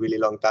has been really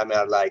long time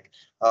are like,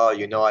 oh,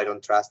 I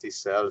don't trust these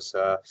cells.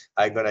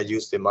 I'm going to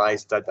use the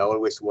mice that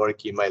always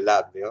work in my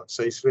lab.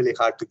 So it's really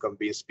hard to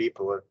convince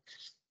people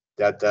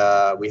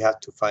that we have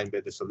to find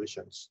better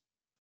solutions.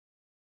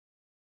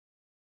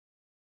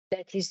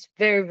 That is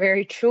very,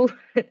 very true.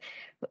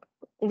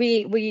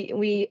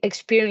 We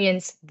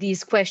experience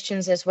these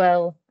questions as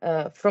well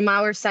from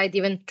our side,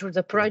 even through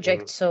the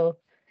project. So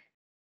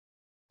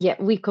yeah,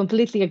 we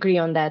completely agree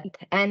on that.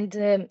 And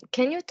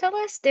can you tell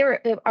us,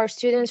 there are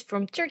students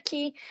from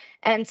Turkey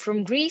and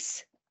from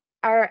Greece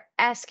are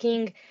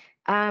asking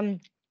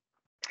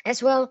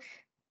as well,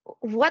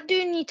 what do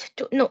you need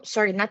to, no,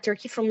 sorry, not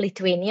Turkey, from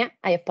Lithuania,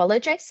 I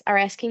apologize, are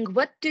asking,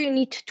 what do you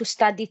need to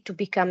study to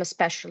become a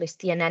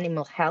specialist in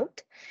animal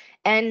health?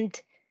 And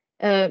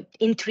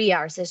in 3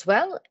 Rs as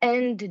well.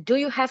 And do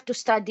you have to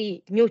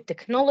study new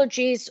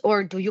technologies,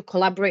 or do you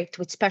collaborate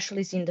with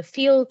specialists in the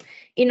field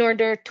in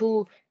order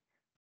to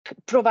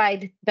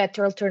provide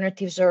better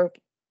alternatives? Or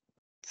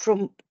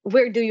from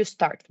where do you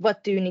start?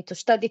 What do you need to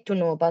study to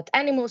know about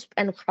animals,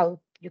 and how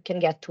you can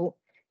get to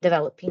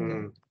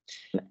developing?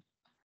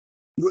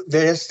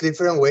 There's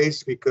different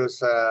ways,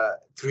 because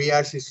 3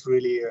 Rs is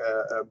really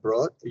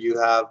broad. You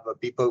have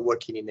people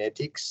working in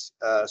ethics.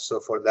 So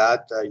for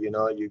that,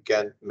 you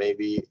can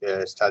maybe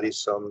study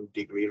some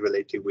degree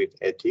related with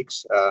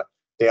ethics.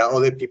 There are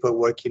other people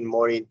working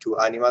more into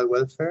animal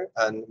welfare,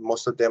 and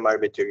most of them are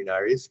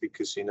veterinaries,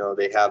 because,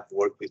 they have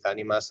worked with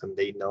animals and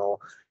they know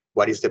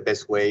what is the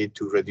best way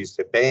to reduce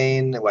the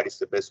pain, what is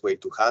the best way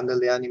to handle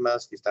the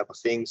animals, these type of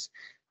things.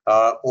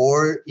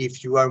 Or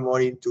if you are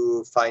more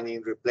into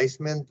finding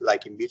replacement,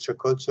 like in vitro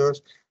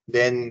cultures,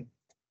 then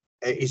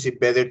is it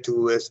better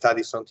to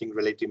study something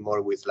related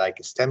more with like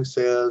stem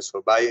cells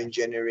or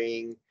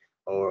bioengineering,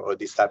 or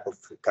this type of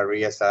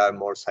careers that are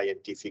more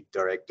scientific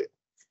directed?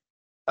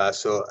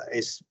 So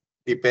it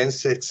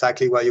depends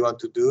exactly what you want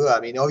to do. I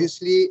mean,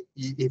 obviously,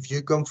 if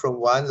you come from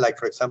one, like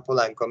for example,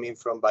 I'm coming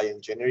from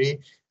bioengineering,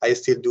 I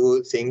still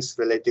do things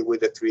related with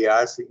the 3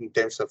 Rs in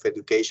terms of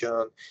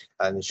education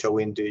and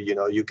showing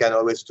you can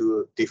always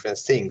do different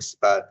things.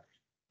 But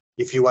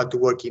if you want to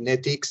work in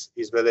ethics,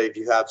 it's better if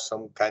you have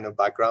some kind of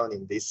background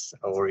in this,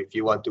 or if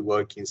you want to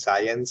work in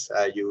science,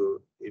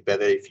 it's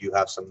better if you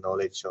have some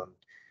knowledge on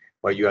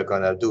what you are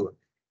gonna do.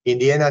 In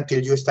the end,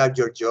 until you start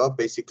your job,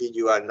 basically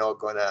you are not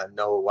gonna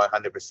know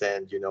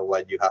 100%,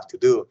 what you have to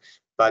do.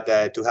 But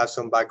to have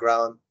some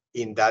background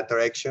in that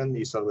direction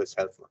is always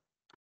helpful.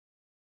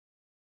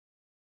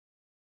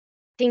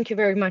 Thank you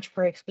very much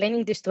for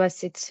explaining this to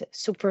us. It's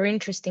super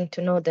interesting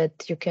to know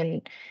that you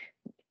can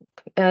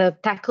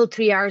tackle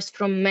 3 Rs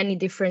from many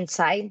different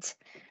sides.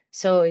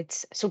 So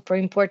it's super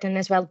important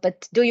as well.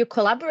 But do you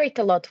collaborate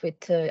a lot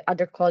with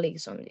other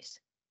colleagues on this?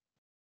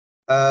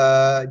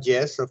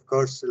 Yes, of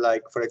course.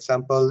 Like for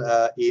example,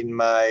 in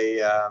my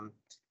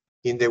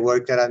in the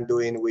work that I'm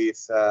doing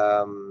with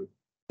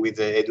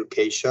the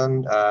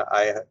education,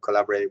 I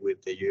collaborate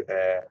with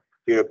the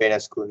European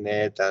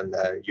Schoolnet and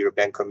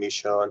European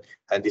Commission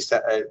and this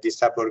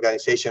type of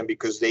organization,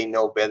 because they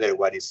know better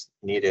what is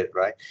needed,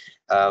 right?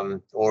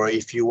 Or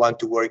if you want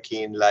to work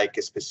in like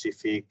a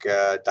specific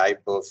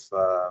type of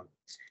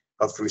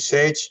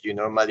research, you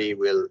normally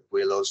will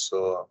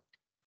also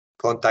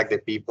contact the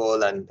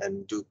people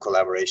and do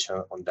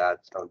collaboration on that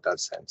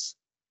sense.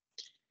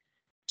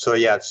 So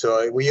yeah,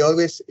 so we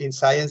always, in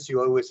science,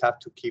 you always have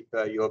to keep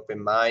your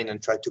open mind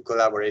and try to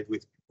collaborate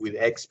with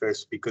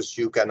experts, because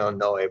you cannot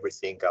know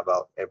everything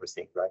about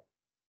everything, right?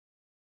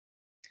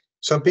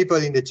 Some people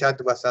in the chat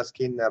was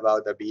asking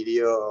about a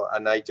video,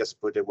 and I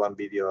just put one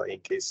video in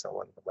case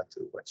someone wants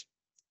to watch.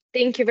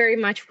 Thank you very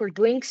much for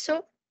doing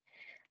so.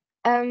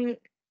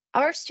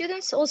 Our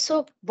students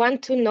also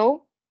want to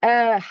know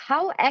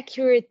how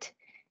accurate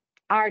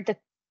are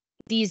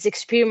these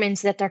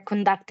experiments that are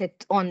conducted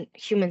on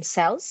human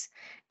cells,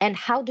 and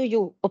how do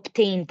you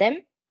obtain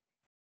them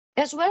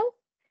as well?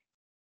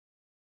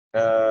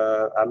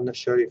 I'm not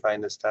sure if I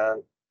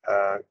understand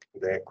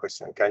the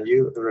question. Can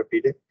you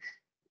repeat it?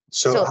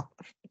 So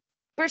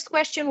first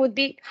question would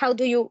be, how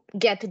do you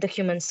get the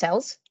human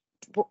cells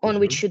on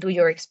which you do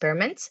your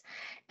experiments?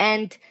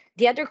 And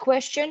the other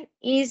question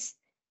is,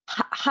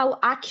 how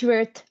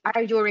accurate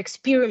are your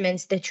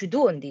experiments that you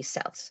do on these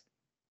cells?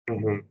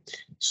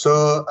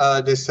 So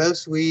the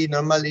cells, we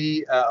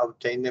normally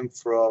obtain them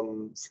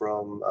from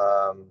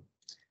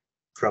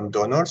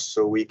donors.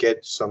 So we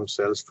get some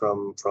cells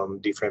from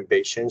different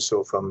patients,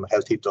 so from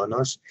healthy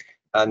donors.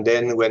 And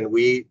then when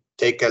we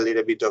take a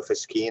little bit of a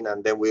skin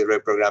and then we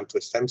reprogram to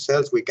stem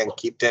cells, we can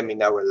keep them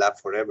in our lab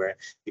forever,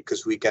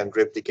 because we can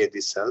replicate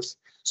these cells.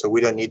 So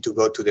we don't need to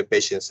go to the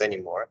patients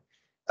anymore.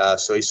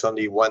 So it's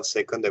only 1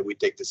 second that we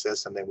take the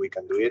cells and then we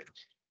can do it.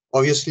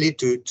 Obviously,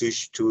 to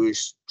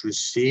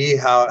see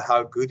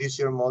how good is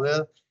your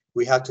model,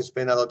 we have to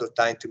spend a lot of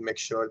time to make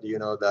sure, you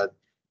know, that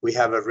we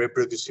have a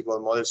reproducible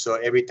model. So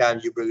every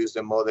time you produce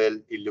the model,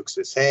 it looks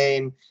the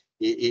same.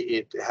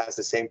 It has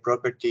the same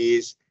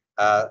properties.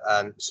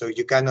 And so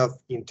you kind of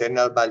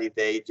internal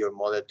validate your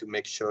model to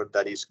make sure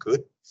that it's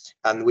good.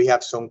 And we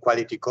have some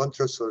quality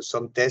controls or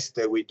some tests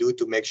that we do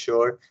to make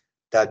sure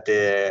that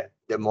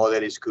the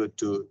model is good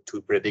to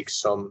predict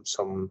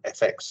some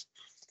effects.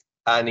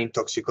 And in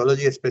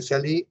toxicology,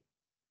 especially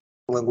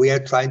when we are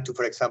trying to,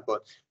 for example,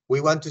 we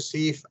want to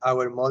see if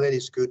our model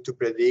is good to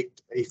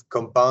predict if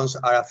compounds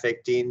are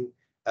affecting,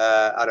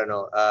 I don't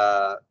know,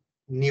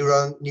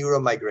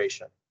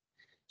 neuromigration.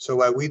 So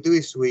what we do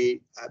is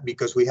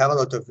because we have a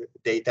lot of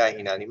data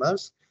in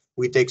animals,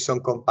 we take some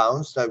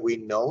compounds that we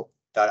know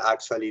that are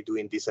actually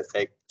doing this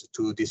effect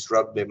to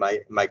disrupt the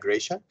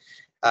migration.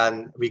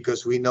 And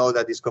because we know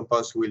that these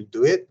compounds will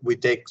do it, we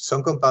take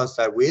some compounds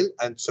that will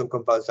and some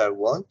compounds that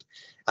won't.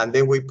 And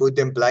then we put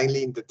them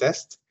blindly in the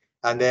test.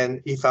 And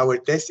then if our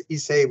test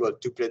is able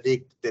to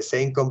predict the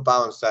same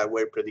compounds that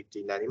we're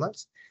predicting in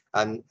animals,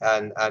 and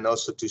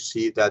also to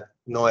see that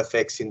no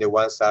effects in the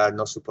ones that are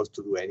not supposed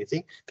to do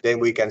anything, then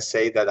we can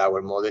say that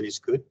our model is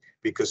good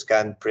because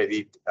can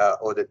predict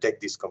or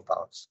detect these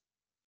compounds.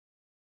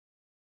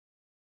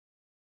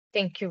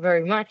 Thank you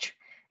very much.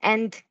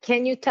 And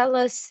can you tell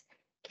us,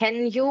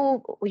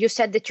 you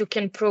said that you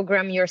can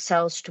program your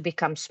cells to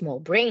become small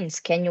brains.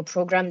 Can you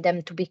program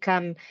them to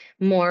become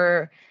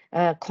more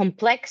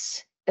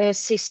complex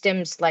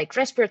systems like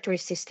respiratory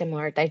system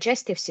or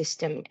digestive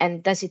system?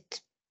 And does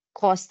it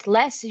cost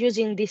less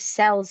using these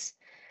cells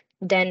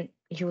than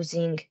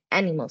using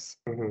animals,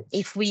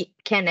 if we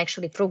can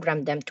actually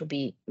program them to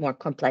be more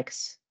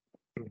complex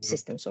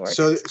systems? Or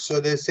so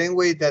the same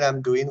way that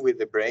I'm doing with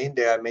the brain,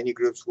 there are many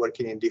groups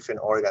working in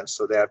different organs.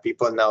 So there are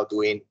people now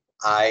doing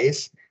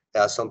eyes,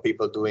 there are some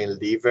people doing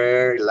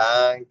liver,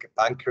 lung,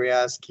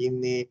 pancreas,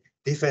 kidney,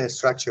 different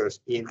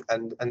structures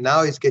and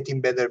now it's getting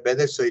better,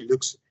 so it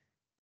looks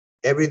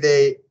every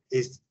day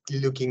is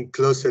looking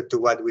closer to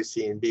what we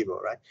see in vivo,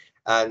 right?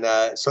 And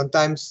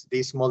sometimes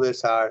these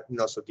models are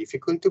not so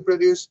difficult to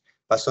produce,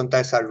 but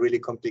sometimes are really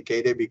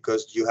complicated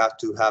because you have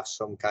to have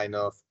some kind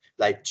of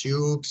like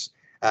tubes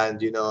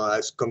and, you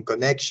know, some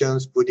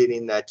connections, put it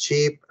in a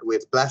chip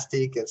with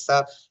plastic and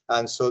stuff.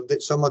 And so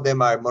some of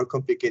them are more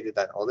complicated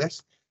than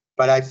others.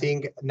 But I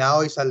think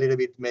now it's a little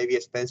bit maybe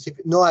expensive,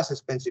 not as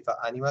expensive as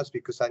animals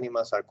because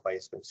animals are quite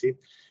expensive,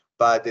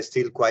 but they're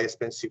still quite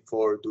expensive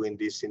for doing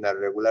this in a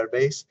regular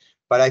base.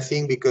 But I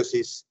think because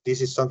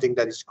this is something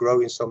that is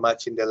growing so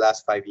much in the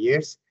last 5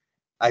 years,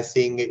 I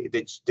think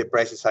the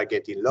prices are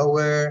getting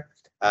lower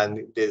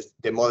and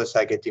the models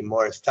are getting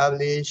more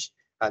established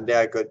and they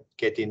are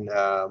getting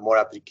more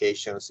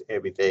applications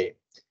every day.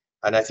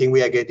 And I think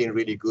we are getting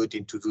really good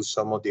into do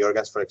some of the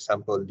organs, for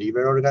example,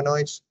 liver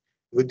organoids.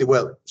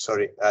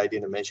 I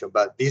didn't mention,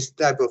 but this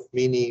type of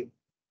mini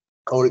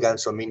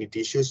organs or mini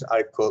tissues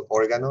are called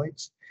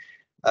organoids.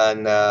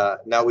 And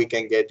now we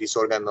can get these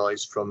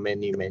organoids from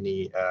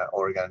many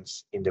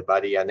organs in the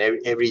body. And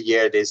every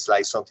year there's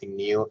like something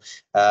new.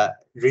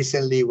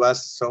 Recently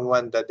was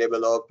someone that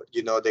developed,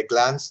 you know, the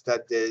glands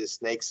that the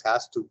snakes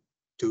has to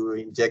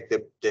inject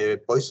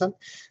the poison.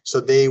 So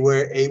they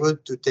were able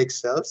to take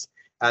cells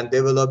and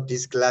develop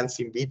these glands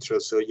in vitro.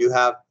 So you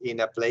have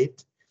in a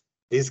plate,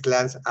 these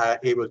glands are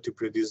able to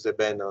produce the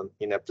venom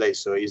in a plate.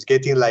 So it's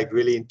getting like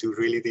really into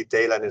really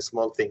detail, and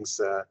small things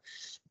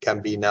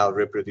can be now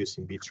reproduced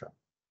in vitro.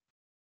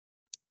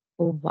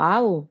 Oh,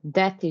 wow,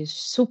 that is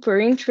super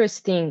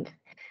interesting.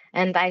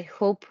 And I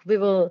hope we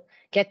will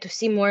get to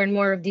see more and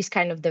more of these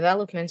kind of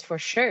developments for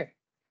sure.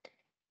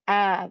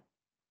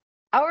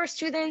 Our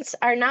students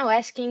are now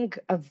asking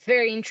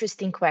very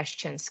interesting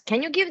questions.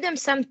 Can you give them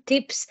some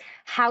tips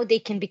how they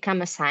can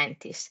become a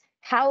scientist?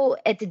 How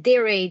at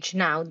their age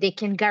now they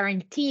can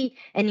guarantee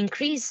and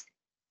increase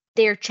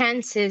their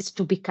chances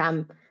to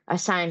become a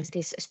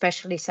scientist,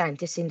 especially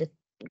scientists in the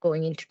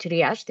going into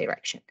triage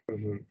direction?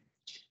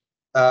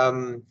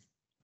 Mm-hmm.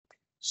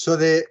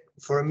 So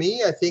for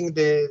me, I think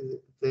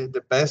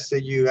the best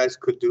that you guys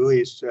could do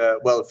is,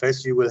 well,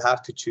 first you will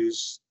have to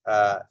choose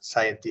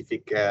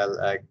scientific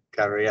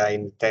career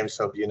in terms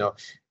of,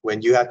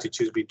 when you have to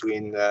choose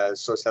between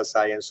social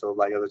science or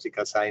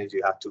biological science,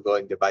 you have to go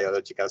in the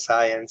biological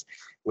science.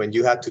 When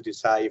you have to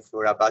decide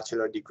for a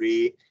bachelor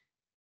degree,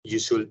 you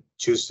should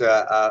choose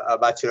a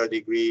bachelor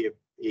degree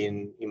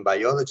in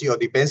biology, or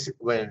depends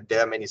when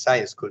there are many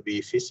sciences, could be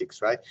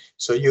physics, right?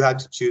 So you have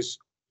to choose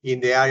in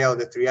the area of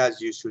the triage,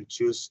 you should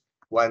choose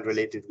one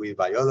related with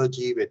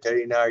biology,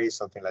 veterinary,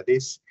 something like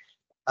this.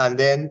 And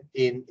then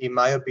in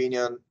my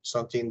opinion,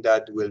 something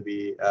that will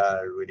be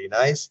really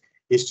nice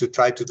is to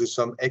try to do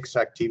some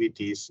extra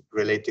activities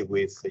related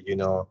with,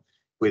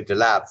 with the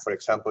lab. For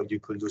example, you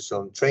could do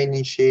some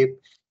traineeship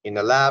in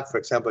a lab. For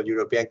example,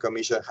 European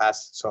Commission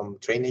has some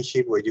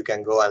traineeship where you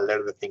can go and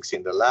learn the things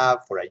in the lab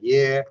for a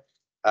year.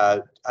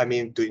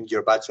 Doing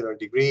your bachelor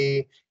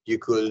degree, you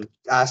could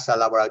ask a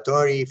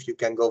laboratory if you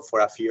can go for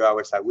a few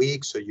hours a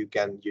week so you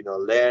can,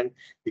 learn,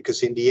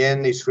 because in the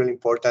end, it's really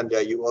important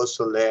that you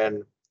also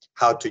learn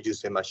how to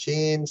use the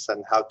machines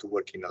and how to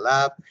work in a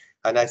lab.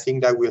 And I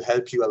think that will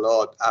help you a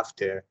lot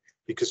after,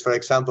 because for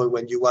example,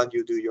 when you want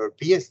to do your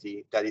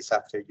PhD, that is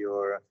after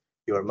your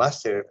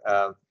master,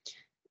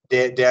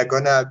 there are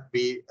gonna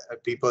be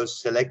people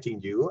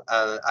selecting you.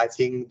 And I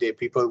think the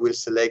people will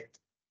select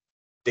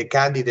the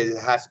candidate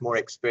that has more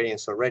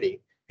experience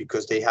already,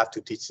 because they have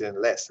to teach them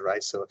less,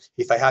 right? So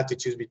if I had to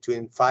choose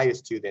between 5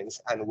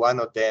 students and one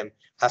of them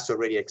has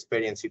already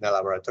experience in a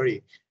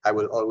laboratory, I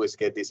will always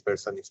get this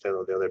person instead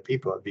of the other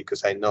people,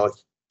 because I know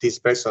this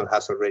person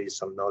has already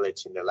some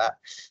knowledge in the lab.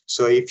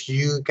 So if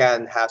you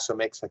can have some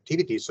extra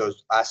activities or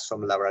ask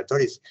some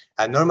laboratories,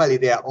 and normally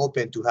they are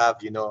open to have,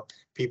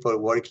 people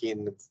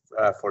working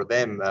for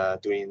them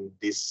during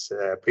this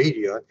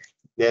period,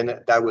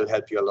 then that will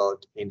help you a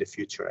lot in the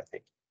future, I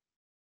think.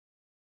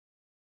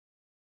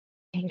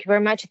 Thank you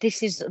very much.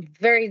 This is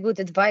very good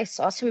advice,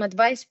 awesome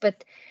advice.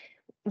 But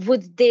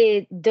would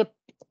the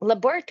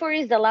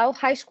laboratories allow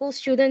high school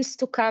students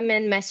to come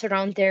and mess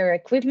around their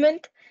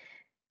equipment?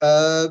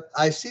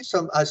 I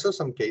saw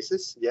some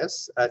cases.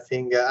 Yes, I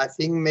think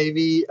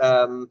maybe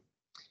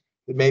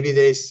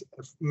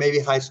maybe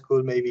high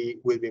school maybe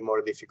will be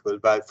more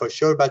difficult, but for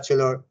sure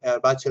bachelor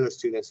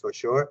students for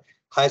sure.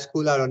 High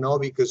school, I don't know,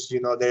 because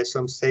there's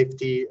some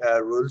safety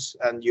rules,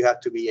 and you have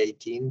to be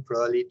 18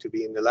 probably to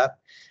be in the lab.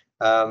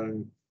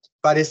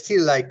 But it's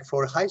still, like,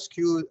 for high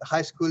school,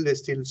 there's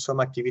still some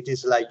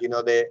activities, like,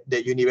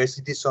 the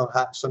universities,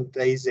 some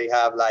days they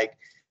have like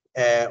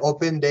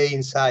open day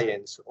in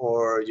science,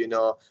 or,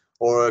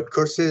 or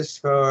courses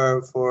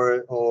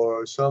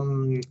or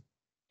some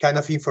kind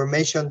of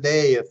information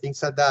day, or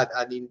things like that.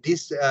 And in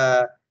these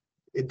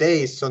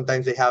days,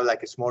 sometimes they have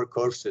like small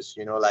courses,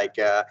 like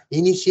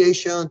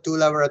initiation to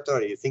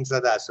laboratory, things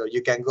like that. So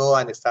you can go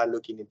and start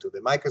looking into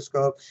the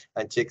microscope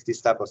and check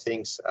this type of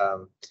things.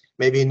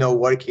 Maybe not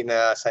work in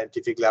a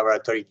scientific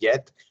laboratory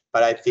yet,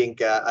 but I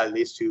think at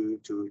least to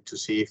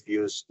see if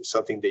it's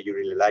something that you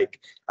really like.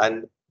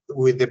 And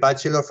with the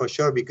bachelor, for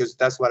sure, because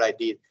that's what I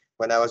did.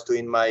 When I was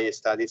doing my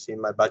studies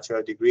in my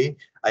bachelor degree,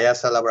 I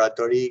asked a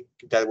laboratory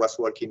that was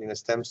working in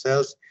stem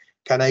cells,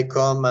 can I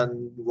come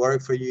and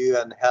work for you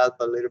and help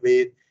a little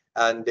bit?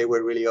 And they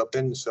were really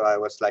open. So I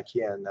was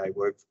lucky, and I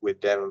worked with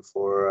them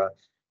for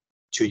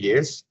 2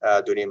 years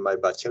during my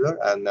bachelor.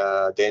 And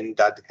then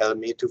that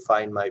helped me to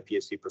find my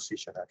PhD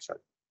position, actually.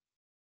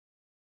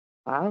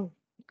 Wow,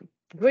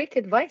 great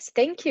advice.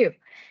 Thank you.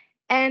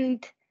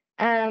 And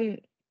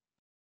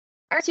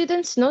our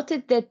students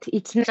noted that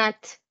it's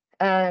not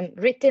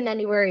written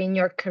anywhere in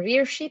your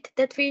career sheet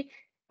that we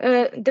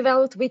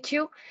developed with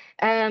you.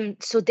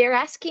 So they're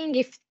asking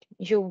if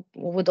you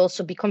would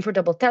also be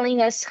comfortable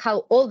telling us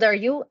how old are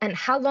you and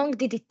how long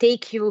did it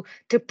take you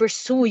to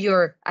pursue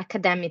your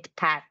academic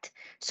path?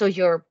 So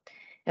your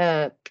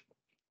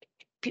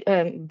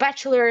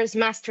bachelor's,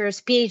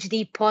 master's,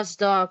 PhD,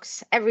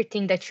 postdocs,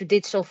 everything that you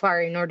did so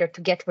far in order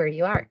to get where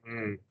you are.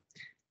 Mm-hmm.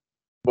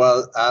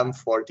 Well, I'm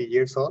 40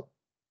 years old.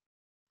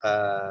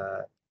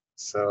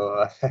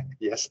 So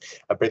yes,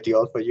 I'm pretty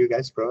old for you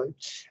guys, probably.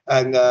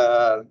 And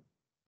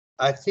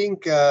I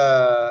think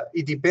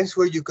it depends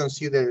where you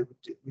consider,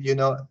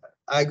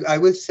 I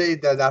will say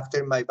that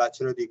after my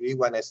bachelor degree,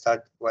 when I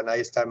start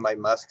my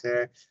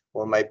master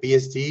or my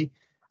PhD,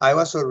 I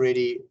was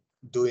already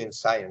doing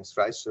science,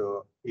 right?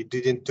 So it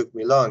didn't took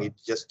me long. It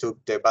just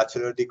took the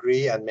bachelor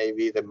degree and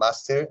maybe the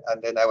master,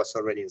 and then I was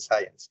already in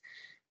science.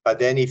 But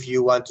then if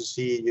you want to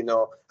see,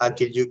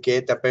 until you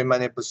get a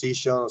permanent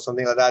position or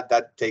something like that,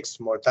 that takes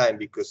more time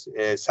because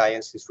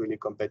science is really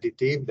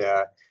competitive. There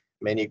are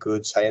many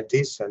good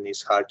scientists and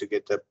it's hard to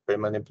get a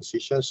permanent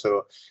position.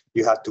 So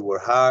you have to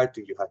work hard,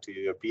 you have to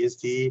do your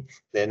PhD.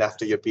 Then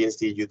after your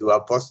PhD, you do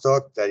a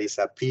postdoc. That is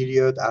a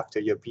period after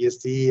your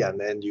PhD, and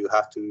then you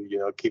have to,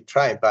 keep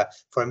trying. But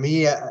for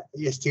me,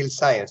 it's still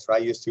science,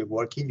 right? You're still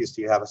working, you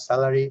still have a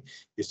salary,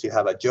 you still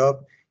have a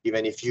job,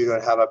 even if you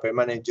don't have a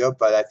permanent job.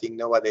 But I think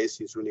nowadays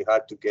it's really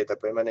hard to get a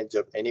permanent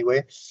job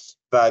anyway.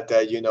 But,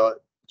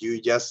 you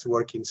just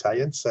work in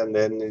science, and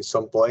then at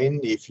some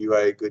point, if you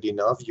are good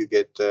enough, you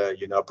get,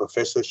 a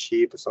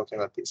professorship or something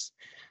like this.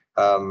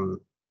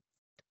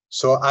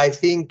 So I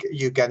think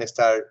you can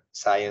start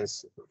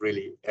science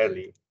really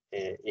early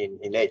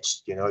in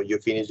age. You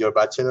finish your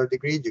bachelor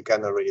degree, you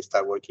can already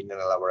start working in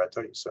a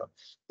laboratory. So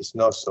it's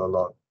not so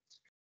long.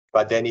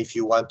 But then if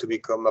you want to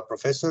become a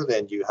professor,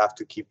 then you have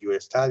to keep your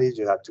studies,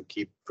 you have to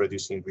keep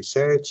producing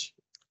research,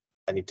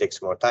 and it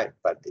takes more time.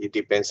 But it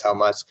depends how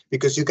much,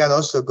 because you can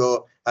also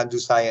go and do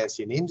science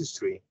in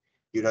industry.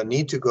 You don't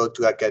need to go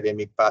to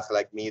academic path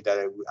like me,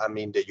 that I'm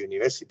in the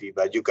university,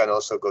 but you can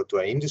also go to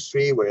an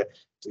industry where,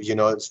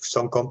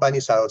 some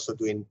companies are also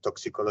doing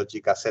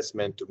toxicological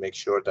assessment to make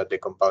sure that the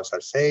compounds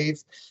are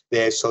safe.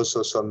 There's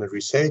also some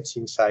research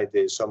inside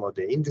some of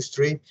the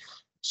industry.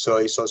 So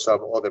it's also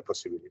another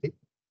possibility.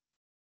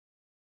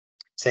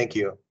 Thank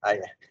you.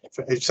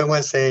 If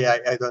someone say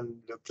I don't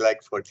look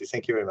like 40,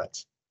 thank you very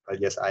much. But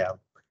yes, I am.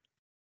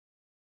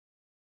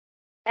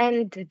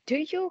 And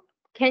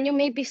can you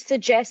maybe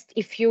suggest,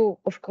 if you,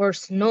 of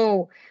course,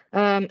 know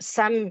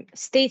some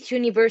state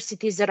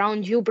universities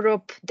around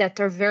Europe that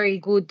are very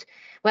good?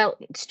 Well,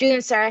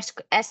 students are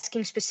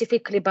asking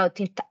specifically about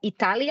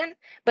Italian,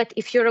 but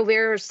if you're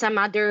aware of some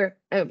other,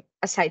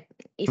 aside,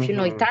 if you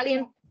know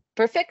Italian,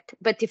 perfect.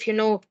 But if you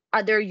know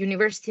other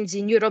universities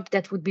in Europe,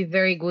 that would be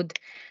very good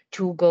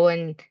to go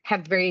and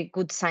have very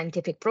good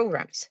scientific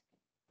programs.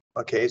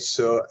 Okay,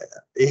 so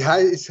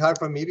it's hard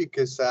for me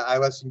because I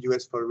was in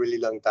US for a really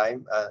long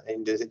time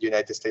in the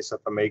United States of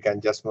America, and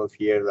just moved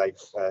here like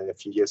a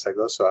few years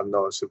ago. So I'm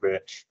not super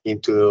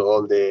into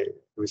all the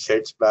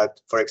research. But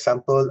for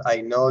example,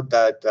 I know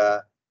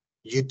that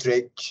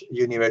Utrecht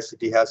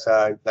University has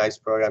a nice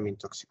program in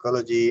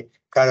toxicology.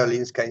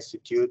 Karolinska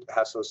Institute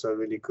has also a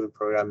really good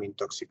program in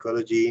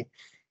toxicology.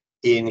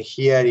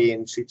 Here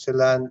in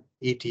Switzerland,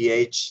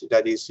 ETH,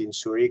 that is in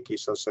Zurich,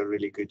 is also a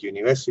really good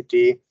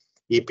university.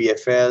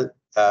 EPFL,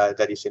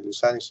 that is in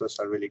Lausanne, is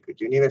also a really good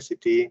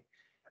university.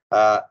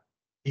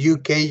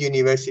 UK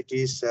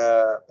universities,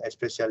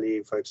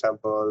 especially, for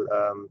example,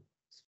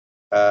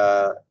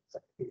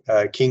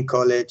 King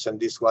College, and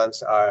these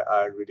ones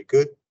are really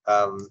good.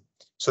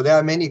 So there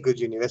are many good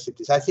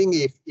universities. I think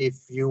if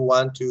you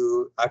want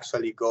to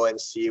actually go and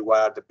see what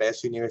are the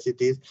best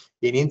universities,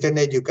 in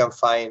internet you can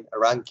find a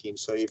ranking.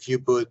 So if you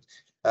put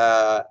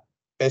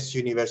best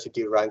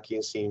university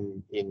rankings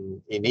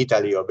in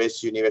Italy or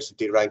best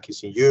university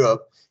rankings in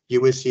Europe, you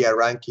will see a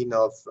ranking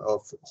of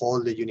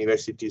all the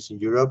universities in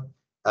Europe.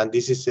 And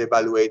this is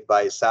evaluated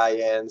by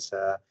science,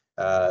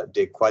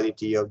 the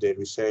quality of the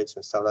research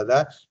and stuff like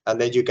that. And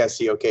then you can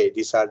see, okay,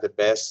 these are the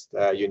best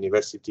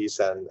universities,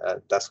 and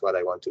that's what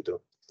I want to do.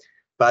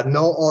 But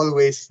not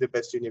always the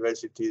best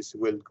universities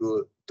will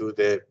go do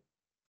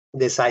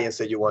the science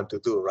that you want to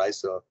do, right?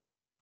 So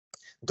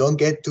don't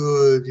get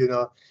too,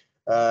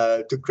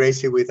 too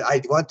crazy with,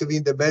 I want to be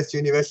in the best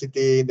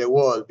university in the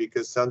world,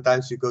 because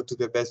sometimes you go to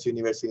the best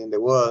university in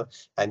the world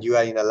and you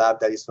are in a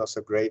lab that is not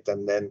so great,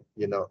 and then,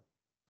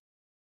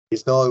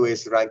 it's not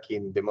always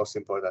ranking the most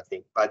important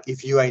thing. But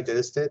if you are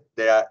interested,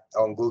 there are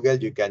on Google,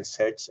 you can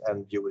search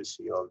and you will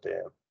see all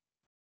the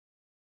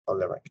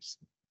rankings.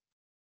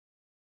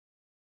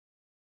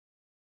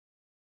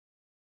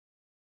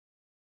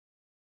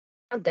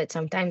 That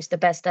sometimes the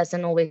best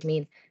doesn't always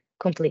mean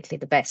completely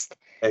the best.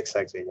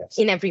 Exactly, yes.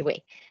 In every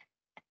way.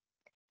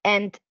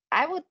 And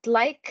I would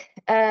like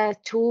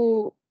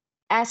to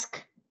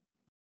ask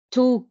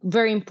two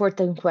very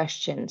important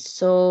questions.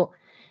 So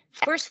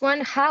first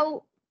one,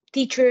 how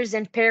teachers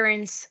and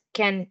parents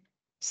can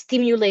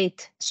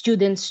stimulate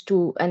students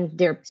and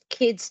their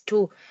kids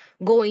to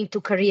go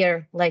into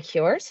career like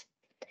yours?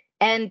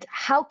 And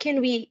how can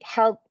we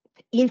help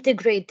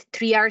integrate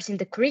 3Rs in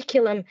the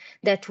curriculum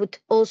that would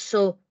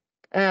also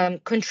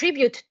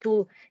contribute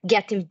to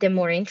getting them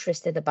more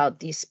interested about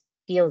these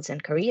fields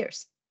and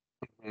careers?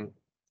 Mm-hmm.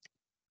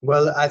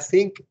 Well, I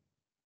think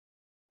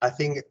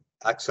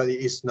actually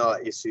it's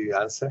not easy to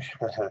answer.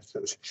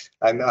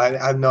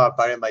 I'm not a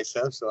parent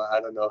myself, so I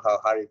don't know how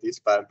hard it is,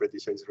 but I'm pretty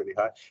sure it's really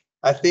hard.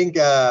 I think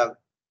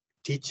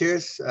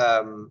teachers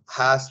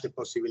has the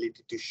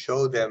possibility to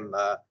show them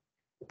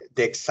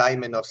the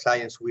excitement of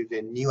science with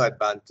the new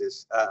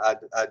advances,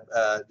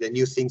 the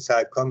new things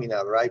are coming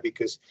up, right?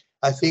 Because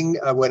I think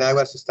when I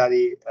was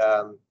studying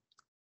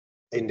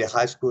in the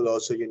high school,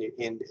 also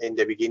in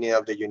the beginning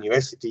of the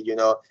university,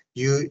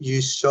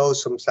 you show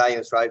some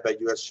science, right? But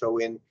you are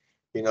showing,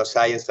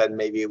 science that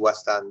maybe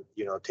was done,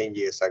 10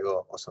 years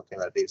ago or something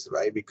like this,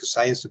 right? Because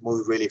science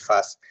moves really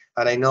fast.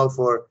 And I know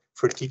for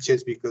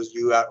teachers, because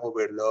you are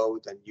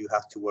overloaded and you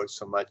have to work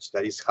so much,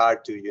 that it's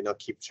hard to,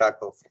 keep track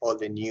of all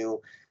the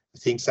new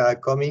things that are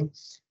coming.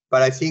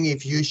 But I think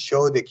if you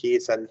show the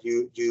kids and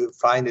you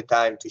find the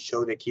time to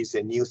show the kids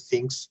the new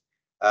things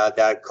that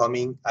are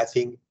coming, I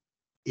think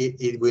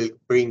it will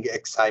bring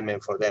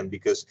excitement for them,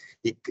 because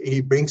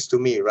it brings to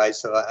me, right?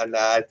 So, and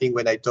I think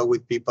when I talk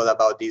with people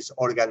about these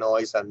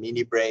organoids and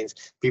mini brains,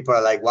 people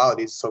are like, wow,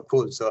 this is so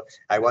cool. So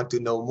I want to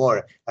know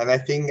more. And I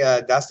think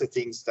that's the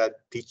things that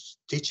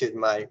teachers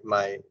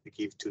might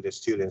give to the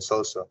students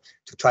also,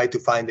 to try to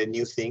find the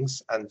new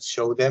things and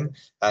show them,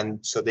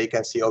 and so they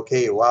can see,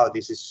 okay, wow,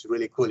 this is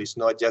really cool. It's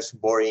not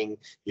just boring,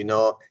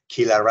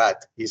 kill a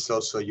rat. It's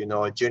also,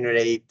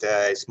 generate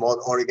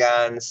small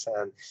organs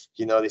and,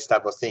 this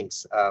type of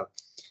things.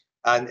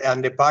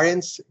 And the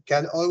parents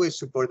can always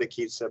support the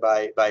kids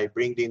by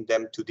bringing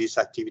them to these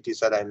activities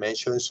that I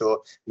mentioned.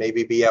 So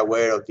maybe be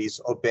aware of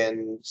these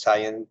open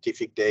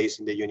scientific days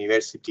in the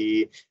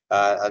university,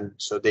 and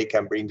so they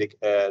can bring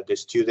the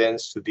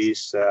students to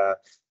these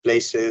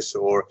places,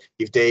 or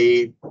if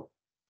they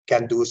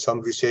can do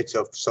some research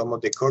of some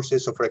of the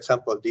courses. So for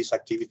example, these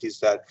activities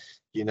that,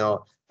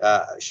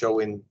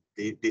 showing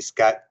this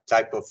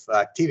type of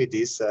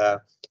activities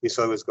is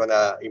always going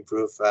to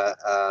improve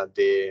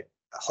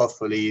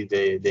hopefully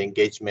the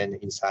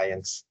engagement in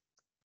science.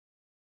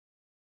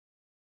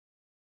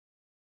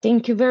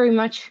 Thank you very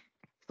much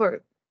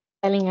for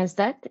telling us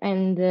that.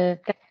 And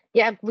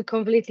yeah, we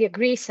completely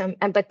agree.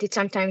 But it's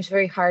sometimes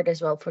very hard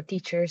as well for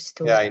teachers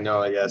to, yeah, I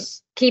know,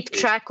 yes, keep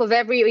track of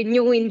every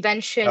new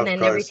invention of and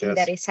course, everything yes,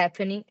 that is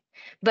happening.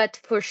 But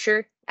for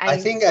sure, I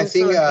think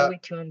agree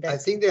with you on that. I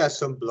think there are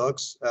some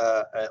blogs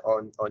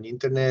on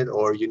internet,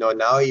 or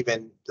now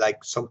even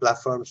like some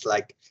platforms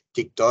like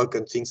TikTok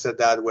and things like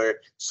that, where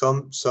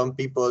some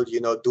people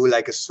do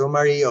like a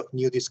summary of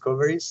new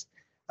discoveries,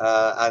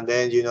 and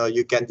then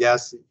you can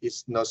just,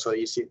 it's not so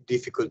easy,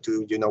 difficult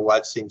to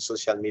watch in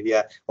social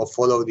media or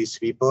follow these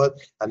people,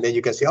 and then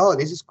you can say, oh,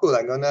 this is cool,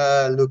 I'm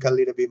gonna look a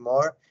little bit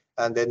more,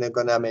 and then I'm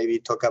gonna maybe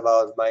talk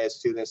about my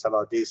students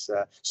about this.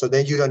 So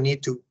then you don't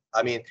need to.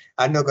 I mean,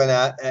 I'm not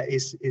gonna.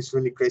 It's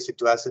really crazy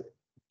to ask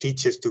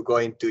teachers to go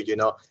into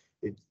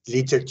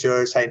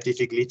literature,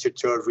 scientific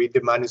literature, read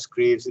the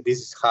manuscripts.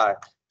 This is hard.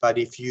 But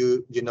if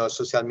you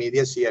social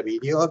media, see a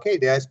video, okay,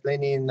 they're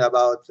explaining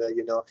about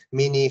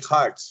mini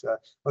hearts,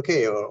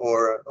 okay,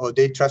 or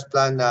they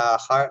transplant a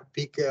heart,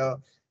 pick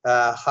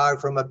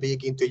heart from a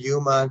pig into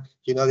human.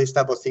 This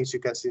type of things you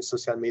can see in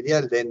social media,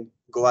 and then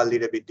go a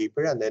little bit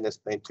deeper and then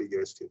explain to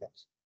your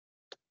students.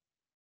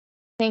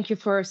 Thank you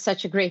for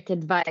such a great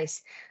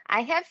advice.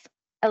 I have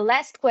a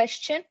last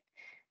question,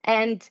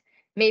 and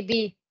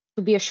maybe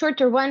to be a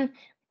shorter one.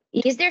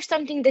 Is there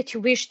something that you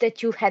wish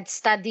that you had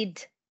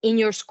studied in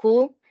your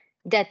school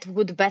that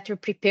would better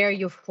prepare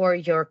you for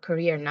your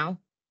career now?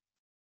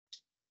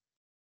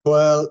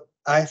 Well,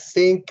 I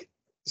think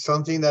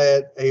something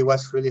that it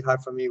was really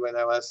hard for me when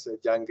I was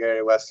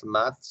younger was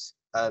maths.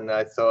 And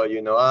I thought,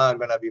 I'm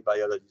going to be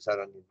biologist, I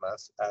don't need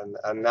maths.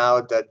 And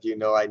now that,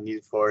 I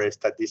need for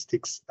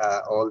statistics,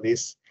 all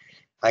this,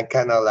 I'm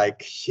kind of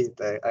like, shit,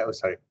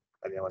 sorry,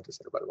 I didn't want to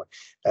say about one.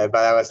 But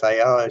I was like,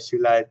 oh,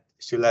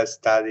 should I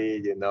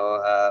study,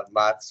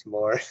 maths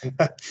more?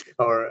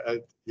 Or,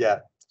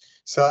 yeah.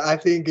 So I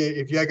think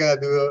if you're going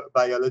to do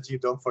biology,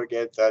 don't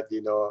forget that,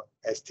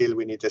 still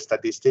we need the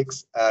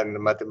statistics, and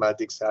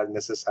mathematics are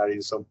necessary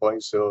at some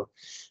point. So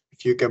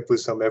if you can put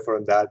some effort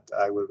on that,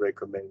 I will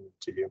recommend it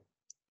to you.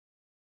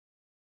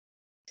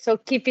 So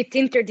keep it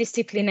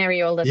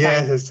interdisciplinary all the time.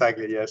 Yes,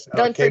 exactly. Yes.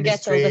 Don't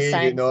forget all the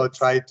science.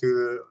 Try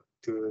to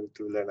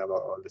learn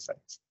about all the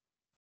science.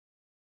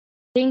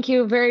 Thank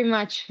you very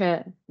much,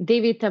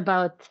 David,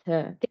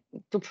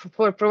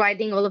 for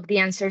providing all of the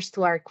answers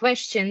to our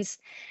questions.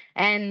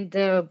 And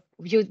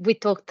we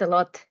talked a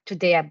lot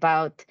today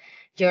about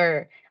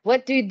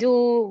what do you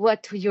do,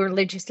 what your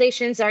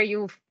legislations are,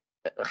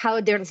 how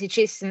their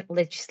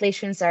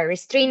legislations are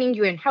restraining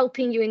you and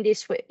helping you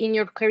in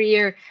your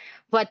career,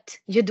 what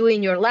you do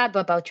in your lab,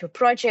 about your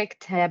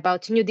project,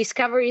 about new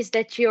discoveries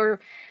that you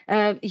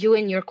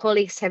and your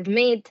colleagues have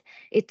made.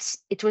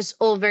 It was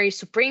all very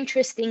super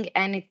interesting,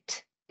 and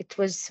it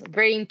was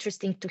very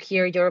interesting to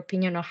hear your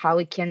opinion on how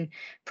we can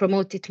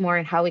promote it more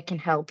and how we can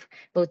help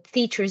both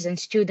teachers and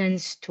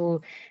students to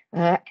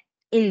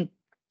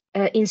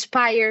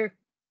inspire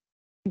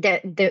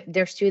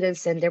their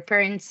students and their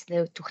parents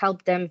to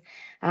help them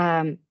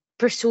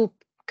pursue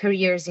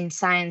careers in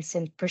science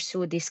and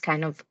pursue this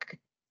kind of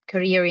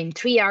career in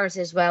 3 hours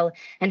as well,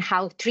 and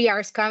how 3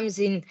 hours comes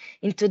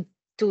into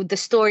the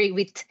story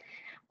with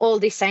all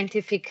the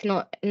scientific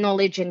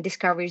knowledge and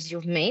discoveries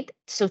you've made.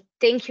 So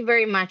thank you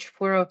very much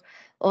for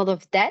all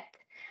of that.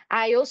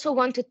 I also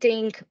want to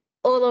thank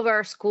all of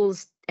our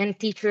schools and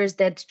teachers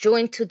that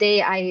joined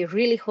today. I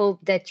really hope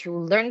that you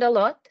learned a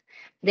lot,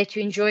 that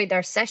you enjoyed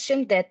our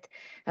session, that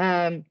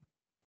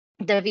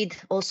David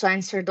also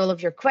answered all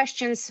of your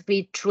questions.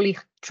 We truly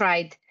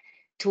tried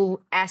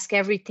to ask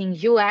everything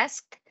you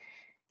asked.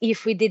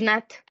 If we did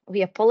not,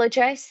 we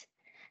apologize.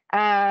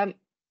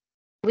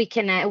 We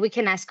can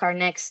ask our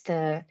next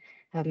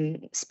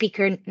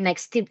speaker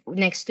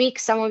next week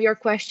some of your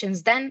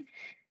questions then.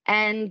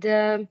 And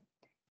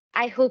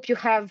I hope you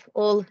have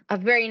all a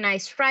very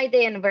nice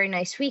Friday and a very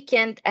nice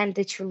weekend, and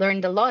that you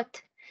learned a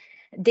lot.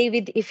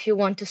 David, if you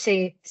want to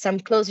say some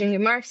closing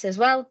remarks as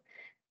well,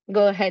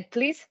 go ahead,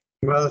 please.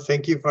 Well,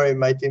 thank you for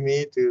inviting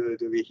me to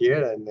be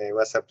here, and it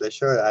was a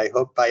pleasure. I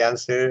hope I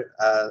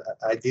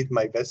did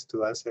my best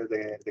to answer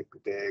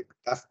the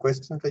tough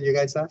questions that you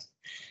guys asked.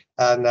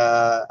 And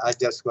I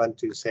just want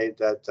to say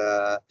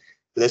that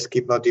let's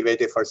keep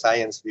motivated for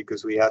science,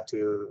 because we have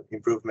to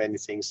improve many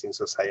things in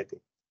society.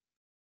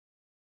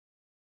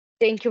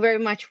 Thank you very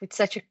much with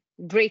such a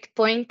great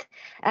point.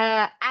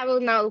 I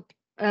will now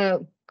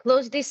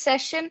close this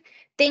session.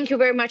 Thank you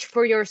very much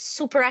for your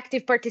super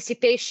active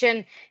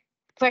participation.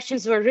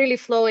 Questions were really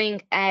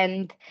flowing,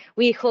 and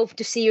we hope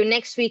to see you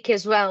next week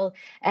as well.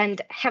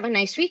 And have a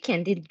nice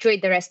weekend. Enjoy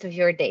the rest of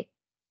your day.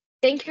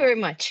 Thank you very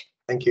much.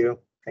 Thank you.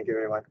 Thank you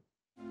very much.